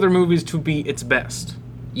needs 2 other movies to be its best.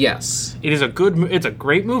 Yes, it's a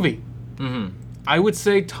great movie. I would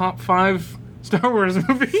say top 5 Star Wars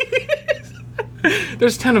movies.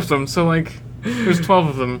 There's 10 of them, so like, there's 12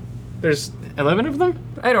 of them. There's 11 of them.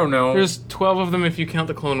 I don't know. There's 12 of them if you count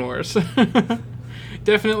the Clone Wars.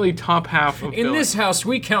 Definitely top half of in this house,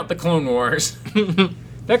 we count the Clone Wars.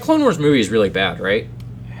 That Clone Wars movie is really bad, right?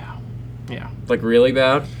 Yeah. Like, really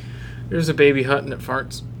bad? There's a baby hut and it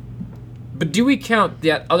farts. But do we count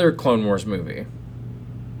that other Clone Wars movie?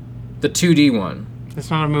 The 2D one? It's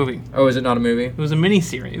not a movie. Oh, is it not a movie? It was a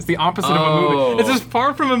mini-series, the opposite of a movie. It's as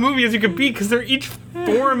far from a movie as you could be because they're each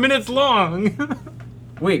 4 minutes long.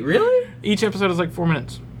 Wait, really? Each episode is like 4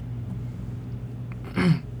 minutes.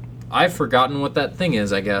 I've forgotten what that thing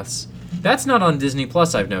is, I guess. That's not on Disney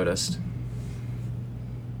Plus, I've noticed.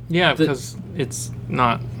 Yeah, because it's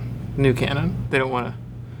not new canon. They don't want to.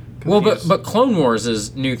 Well, but Clone Wars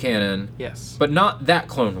is new canon. Yes. But not that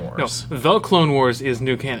Clone Wars. No, the Clone Wars is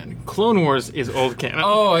new canon. Clone Wars is old canon.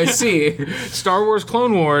 Oh, I see. Star Wars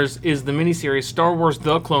Clone Wars is the miniseries. Star Wars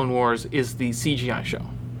The Clone Wars is the CGI show.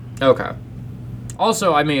 Okay.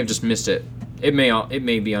 Also, I may have just missed it. It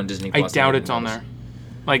may be on Disney Plus. I doubt it's on there.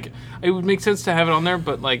 Like, it would make sense to have it on there,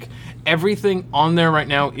 but like everything on there right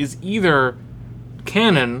now is either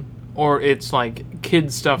canon or it's like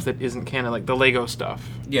kid stuff that isn't canon, like the Lego stuff.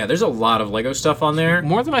 Yeah, there's a lot of Lego stuff on there.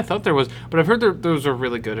 More than I thought there was, but I've heard those are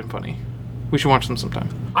really good and funny. We should watch them sometime.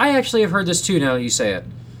 I actually have heard this too now that you say it.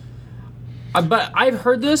 But I've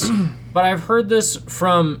heard this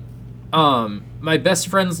from my best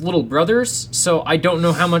friend's little brothers, so I don't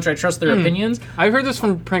know how much I trust their opinions. I've heard this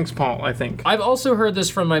from Pranks Paul, I think. I've also heard this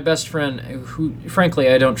from my best friend, who, frankly,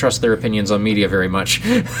 I don't trust their opinions on media very much.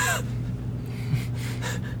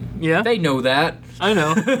 Yeah? They know that. I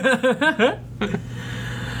know.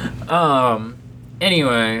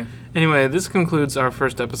 Anyway, this concludes our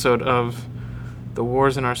first episode of The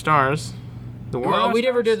Wars in Our Stars. Well, we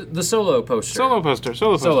never did the solo poster. Solo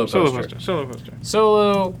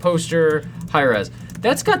poster, high res.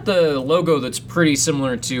 That's got the logo that's pretty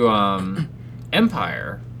similar to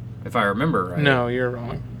Empire, if I remember right. No, you're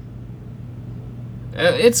wrong.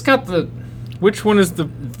 It's got the... Which one is the...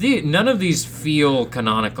 None of these feel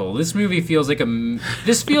canonical. This movie feels like a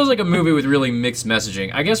movie with really mixed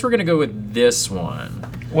messaging. I guess we're gonna go with this one.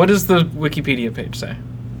 What does the Wikipedia page say?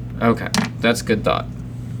 Okay, that's a good thought.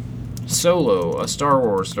 Solo, a Star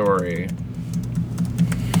Wars story.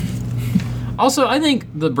 Also, I think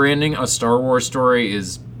the branding a Star Wars story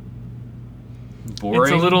is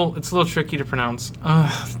boring. It's a little tricky to pronounce.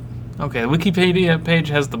 Okay, the Wikipedia page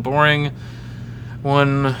has the boring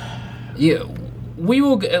one. Yeah, we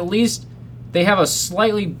will at least. They have a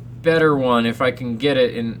slightly better one if I can get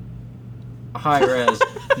it in high res.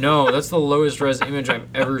 No, that's the lowest res image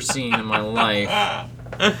I've ever seen in my life.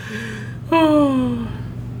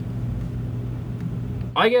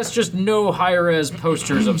 I guess just no high-res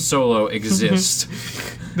posters of Solo exist.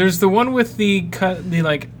 There's the one with the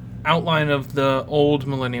outline of the old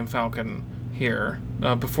Millennium Falcon here,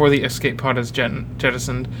 before the escape pod is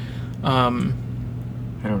jettisoned. I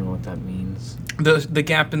don't know what that means. The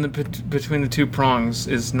gap in between the two prongs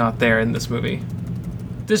is not there in this movie.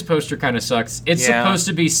 This poster kind of sucks. It's supposed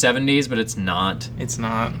to be 70s, but it's not. It's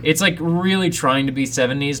not. It's like really trying to be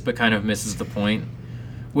 70s, but kind of misses the point.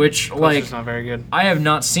 Which, Poster's not very good. I have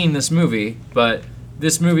not seen this movie, but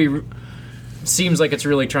this movie seems like it's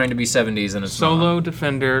really trying to be 70s, and it's Solo not.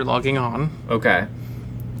 Defender logging on. Okay.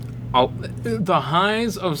 The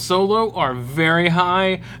highs of Solo are very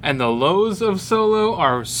high, and the lows of Solo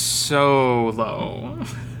are so low.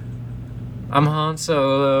 I'm Han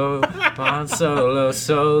Solo, Han Solo,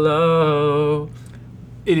 Solo.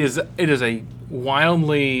 It is a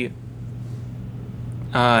wildly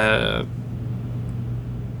that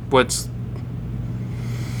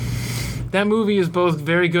movie is both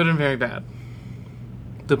very good and very bad.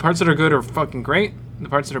 The parts that are good are fucking great. The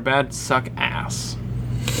parts that are bad suck ass.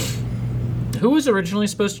 Who was originally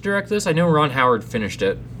supposed to direct this? I know Ron Howard finished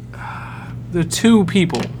it. The two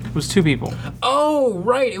people. It was two people. Oh,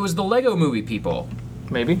 right. It was the Lego Movie people.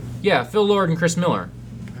 Maybe? Yeah, Phil Lord and Chris Miller.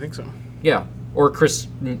 I think so. Yeah. Or Chris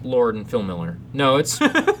Lord and Phil Miller. No, it's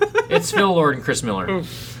Phil Lord and Chris Miller.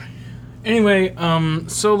 Anyway,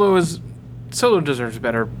 Solo deserves a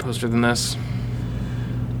better poster than this.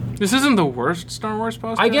 This isn't the worst Star Wars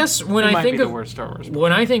poster. I guess when I think of the worst Star Wars poster.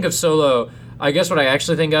 When I think of Solo, I guess what I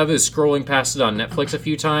actually think of is scrolling past it on Netflix a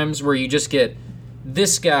few times, where you just get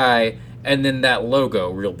this guy and then that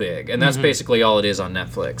logo real big, and that's basically all it is on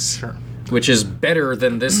Netflix. Sure. Which is better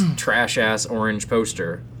than this trash ass orange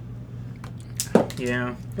poster.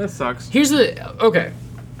 Yeah, that sucks. Here's the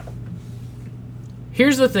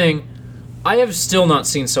thing. I have still not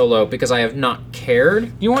seen Solo because I have not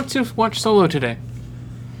cared. You want to watch Solo today?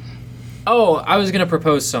 Oh, I was going to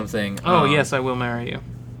propose something. Oh, yes, I will marry you.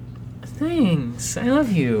 Thanks. I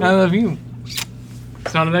love you. I love you.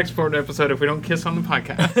 It's not an export episode if we don't kiss on the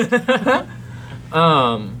podcast.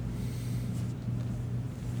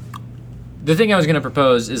 The thing I was going to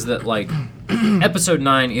propose is that, like, episode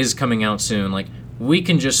 9 is coming out soon. Like, we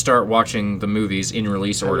can just start watching the movies in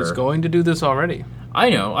release order. I was going to do this already. I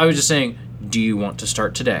know. I was just saying, do you want to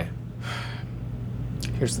start today?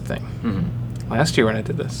 Here's the thing. Last year when I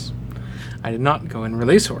did this, I did not go in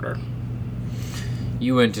release order.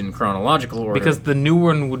 You went in chronological order. Because the new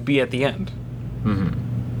one would be at the end.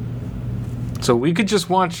 So we could just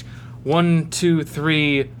watch 1, 2,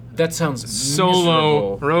 3, That sounds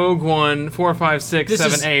Solo, miserable. Rogue One, 4, 5, 6,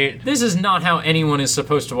 7, 8. This is not how anyone is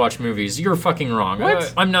supposed to watch movies. You're fucking wrong.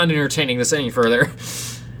 What? I'm not entertaining this any further.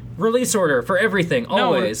 Release order for everything,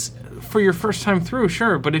 always. For your first time through,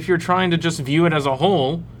 sure, but if you're trying to just view it as a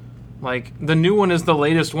whole, like, the new one is the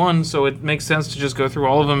latest one, so it makes sense to just go through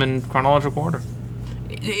all of them in chronological order.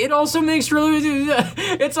 It also makes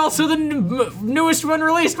it's also the newest one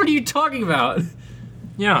released. What are you talking about?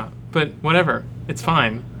 Yeah, but whatever. It's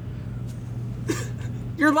fine.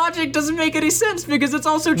 Your logic doesn't make any sense because it's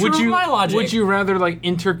also true of my logic. Would you rather, like,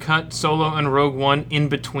 intercut Solo and Rogue One in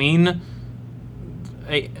between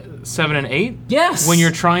 7 and 8? Yes. When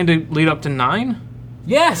you're trying to lead up to 9?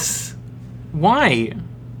 Yes. Why?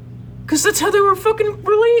 Because that's how they were fucking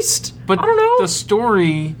released. But I don't know. the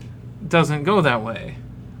story doesn't go that way.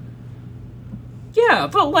 Yeah,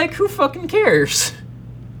 but like, who fucking cares?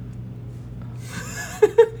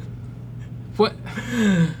 What?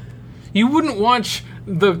 You wouldn't watch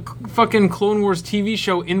the fucking Clone Wars TV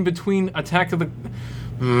show in between Attack of the...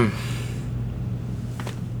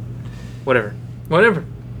 Whatever.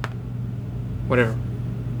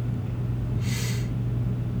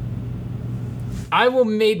 I will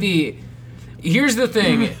maybe... Here's the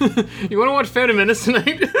thing. You want to watch Phantom Menace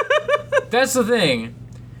tonight? That's the thing.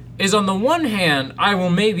 Is on the one hand, I will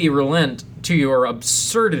maybe relent to your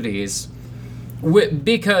absurdities,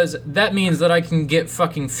 because that means that I can get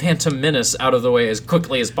fucking Phantom Menace out of the way as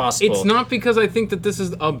quickly as possible. It's not because I think that this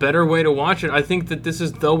is a better way to watch it. I think that this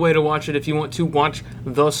is the way to watch it if you want to watch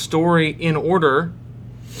the story in order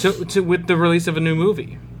to with the release of a new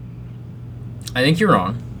movie. I think you're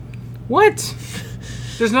wrong. What?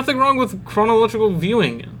 There's nothing wrong with chronological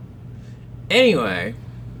viewing. Anyway,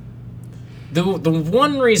 the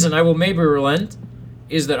one reason I will maybe relent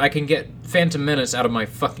is that I can get Phantom Menace out of my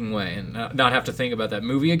fucking way and not have to think about that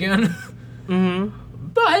movie again. Mm-hmm.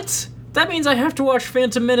 But that means I have to watch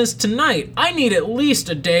Phantom Menace tonight. I need at least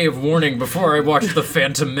a day of warning before I watch the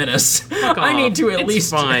Phantom Menace. I need to at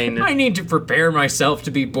least... fine. I need to prepare myself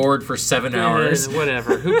to be bored for 7 hours.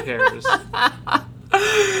 Whatever. Who cares?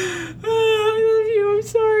 I love you. I'm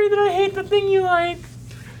sorry that I hate the thing you like.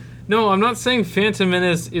 No, I'm not saying Phantom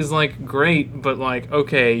Menace is, like, great, but, like,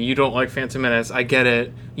 okay, you don't like Phantom Menace. I get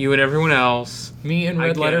it. You and everyone else. Me and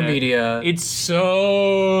Red get Letter it. Media. It's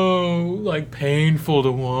so, like, painful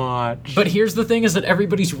to watch. But here's the thing is that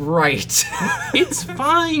everybody's right. It's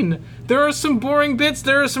fine. There are some boring bits.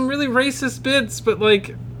 There are some really racist bits, but,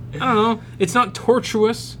 like, I don't know. It's not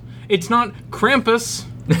tortuous. It's not Krampus.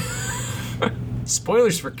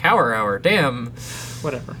 Spoilers for Cower Hour. Damn.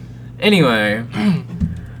 Whatever. Anyway,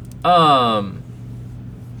 I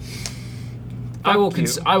will you.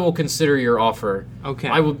 I will consider your offer. Okay.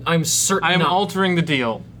 I'm certain. I am not- altering the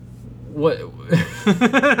deal. What?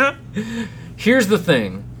 Here's the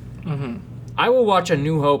thing. Mm-hmm. I will watch A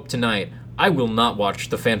New Hope tonight. I will not watch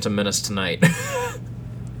The Phantom Menace tonight.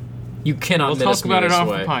 You cannot We'll menace talk about me it this off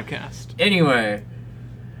way. the podcast. Anyway,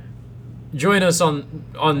 join us on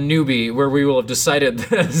Newbie, where we will have decided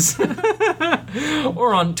this,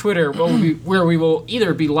 or on Twitter, where we will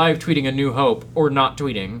either be live tweeting A New Hope or not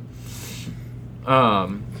tweeting. I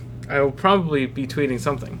will probably be tweeting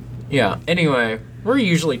something. Yeah. Anyway, we're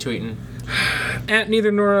usually tweeting. At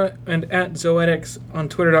Neither Nora and at Zoetics on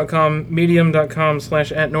Twitter.com,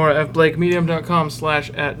 Medium.com/@NoraFBlake,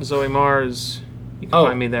 Medium.com/@ZoeMars. You can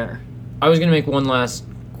find me there. I was gonna make one last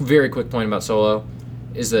very quick point about Solo,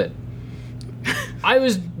 is that I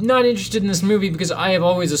was not interested in this movie because I have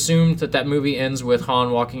always assumed that movie ends with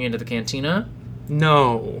Han walking into the cantina.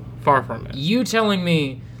 No, far from it. You telling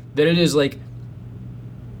me that it is like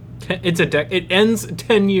It ends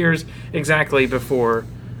 10 years exactly before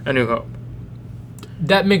A New Hope.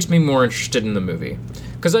 that makes me more interested in the movie.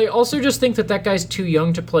 Because I also just think that guy's too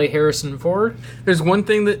young to play Harrison Ford. There's one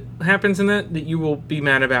thing that happens in that you will be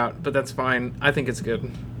mad about, but that's fine. I think it's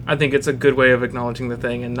good. I think it's a good way of acknowledging the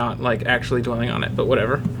thing and not, like, actually dwelling on it, but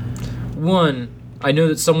whatever. One, I know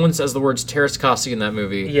that someone says the words Terrace Kasi in that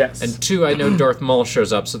movie. Yes. And two, I know Darth Maul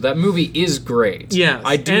shows up, so that movie is great. Yes.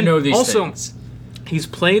 I do And know these also, things. He's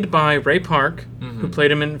played by Ray Park, who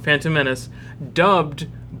played him in Phantom Menace, dubbed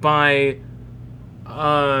by,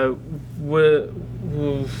 what's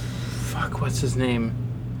his name?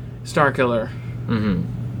 Starkiller.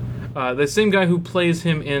 Mm-hmm. The same guy who plays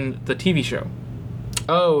him in the TV show.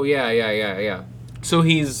 Oh, yeah. So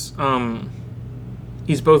he's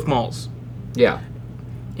both Mauls. Yeah.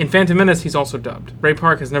 In Phantom Menace, he's also dubbed. Ray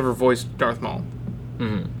Park has never voiced Darth Maul.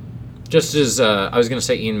 Mm-hmm. Just as, I was going to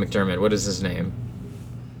say Ian McDermott. What is his name?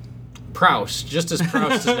 Proust. Just as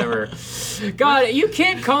Proust has never... God, you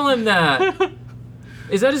can't call him that.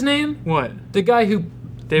 Is that his name? What? The guy who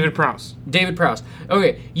David Prowse. David Prowse.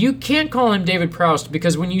 Okay, you can't call him David Prowse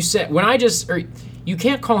because you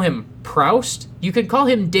can't call him Proust. You could call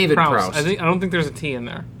him David Prowse. I don't think there's a T in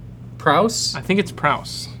there. Prowse? I think it's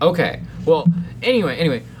Prowse. Okay. Well,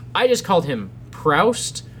 anyway, I just called him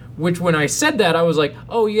Proust, which when I said that, I was like,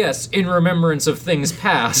 oh yes, In Remembrance of Things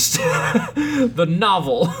Past. The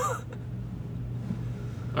novel.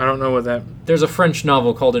 I don't know what that... There's a French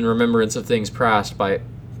novel called In Remembrance of Things Past by...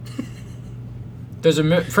 There's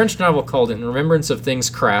a French novel called In Remembrance of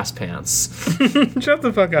Things Crass Pants. Shut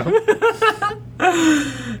the fuck up.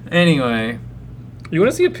 Anyway. You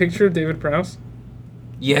want to see a picture of David Prowse?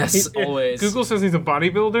 Yes, always. Google says he's a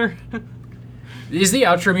bodybuilder. Is the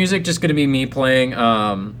outro music just going to be me playing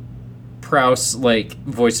Prowse, like,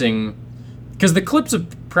 voicing... Because the clips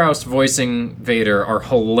of Prowse voicing Vader are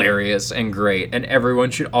hilarious and great, and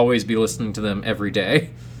everyone should always be listening to them every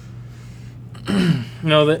day.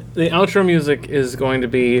 No, the outro music is going to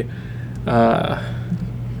be... I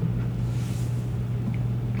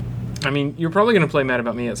mean, you're probably going to play Mad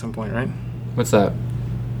About Me at some point, right? What's that?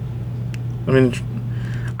 I mean,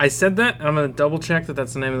 I said that, and I'm going to double check that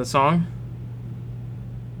that's the name of the song.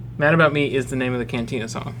 Mad About Me is the name of the Cantina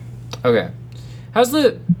song. Okay. What's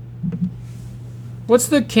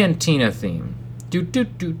the Cantina theme?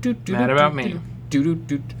 Mad About Me.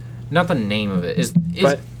 Not the name of it. Is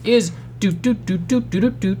Yes,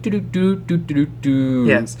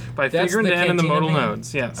 by Figure and Dan and the Modal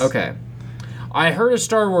Nodes, yes. Okay. I heard a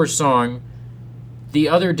Star Wars song the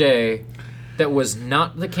other day that was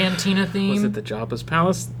not the Cantina theme. Was it the Jabba's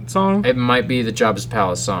Palace song? It might be the Jabba's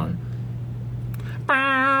Palace song.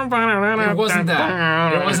 It wasn't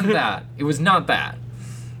that. It wasn't that. It was not that.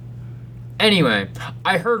 Anyway,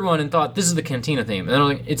 I heard one and thought, this is the Cantina theme. And then I'm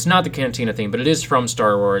like, it's not the Cantina theme, but it is from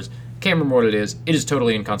Star Wars. Can't remember what it is. It is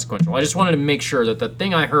totally inconsequential. I just wanted to make sure that the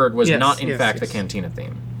thing I heard was not, in fact, the Cantina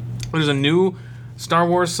theme. There's a new Star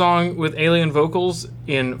Wars song with alien vocals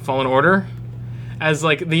in Fallen Order. As,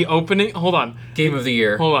 like, the opening... Hold on. Game of the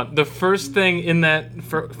year. Hold on. The first thing in that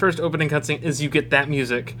first opening cutscene is you get that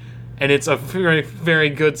music. And it's a very, very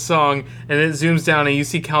good song. And it zooms down and you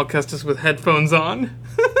see Cal Kestis with headphones on.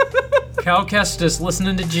 Cal Kestis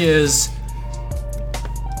listening to jizz.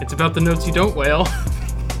 It's about the notes you don't wail.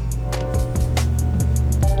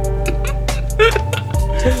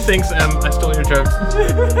 Thanks, Em. I stole your joke.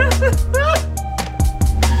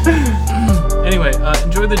 Anyway,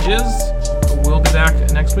 enjoy the jizz. We'll be back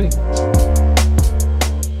next week.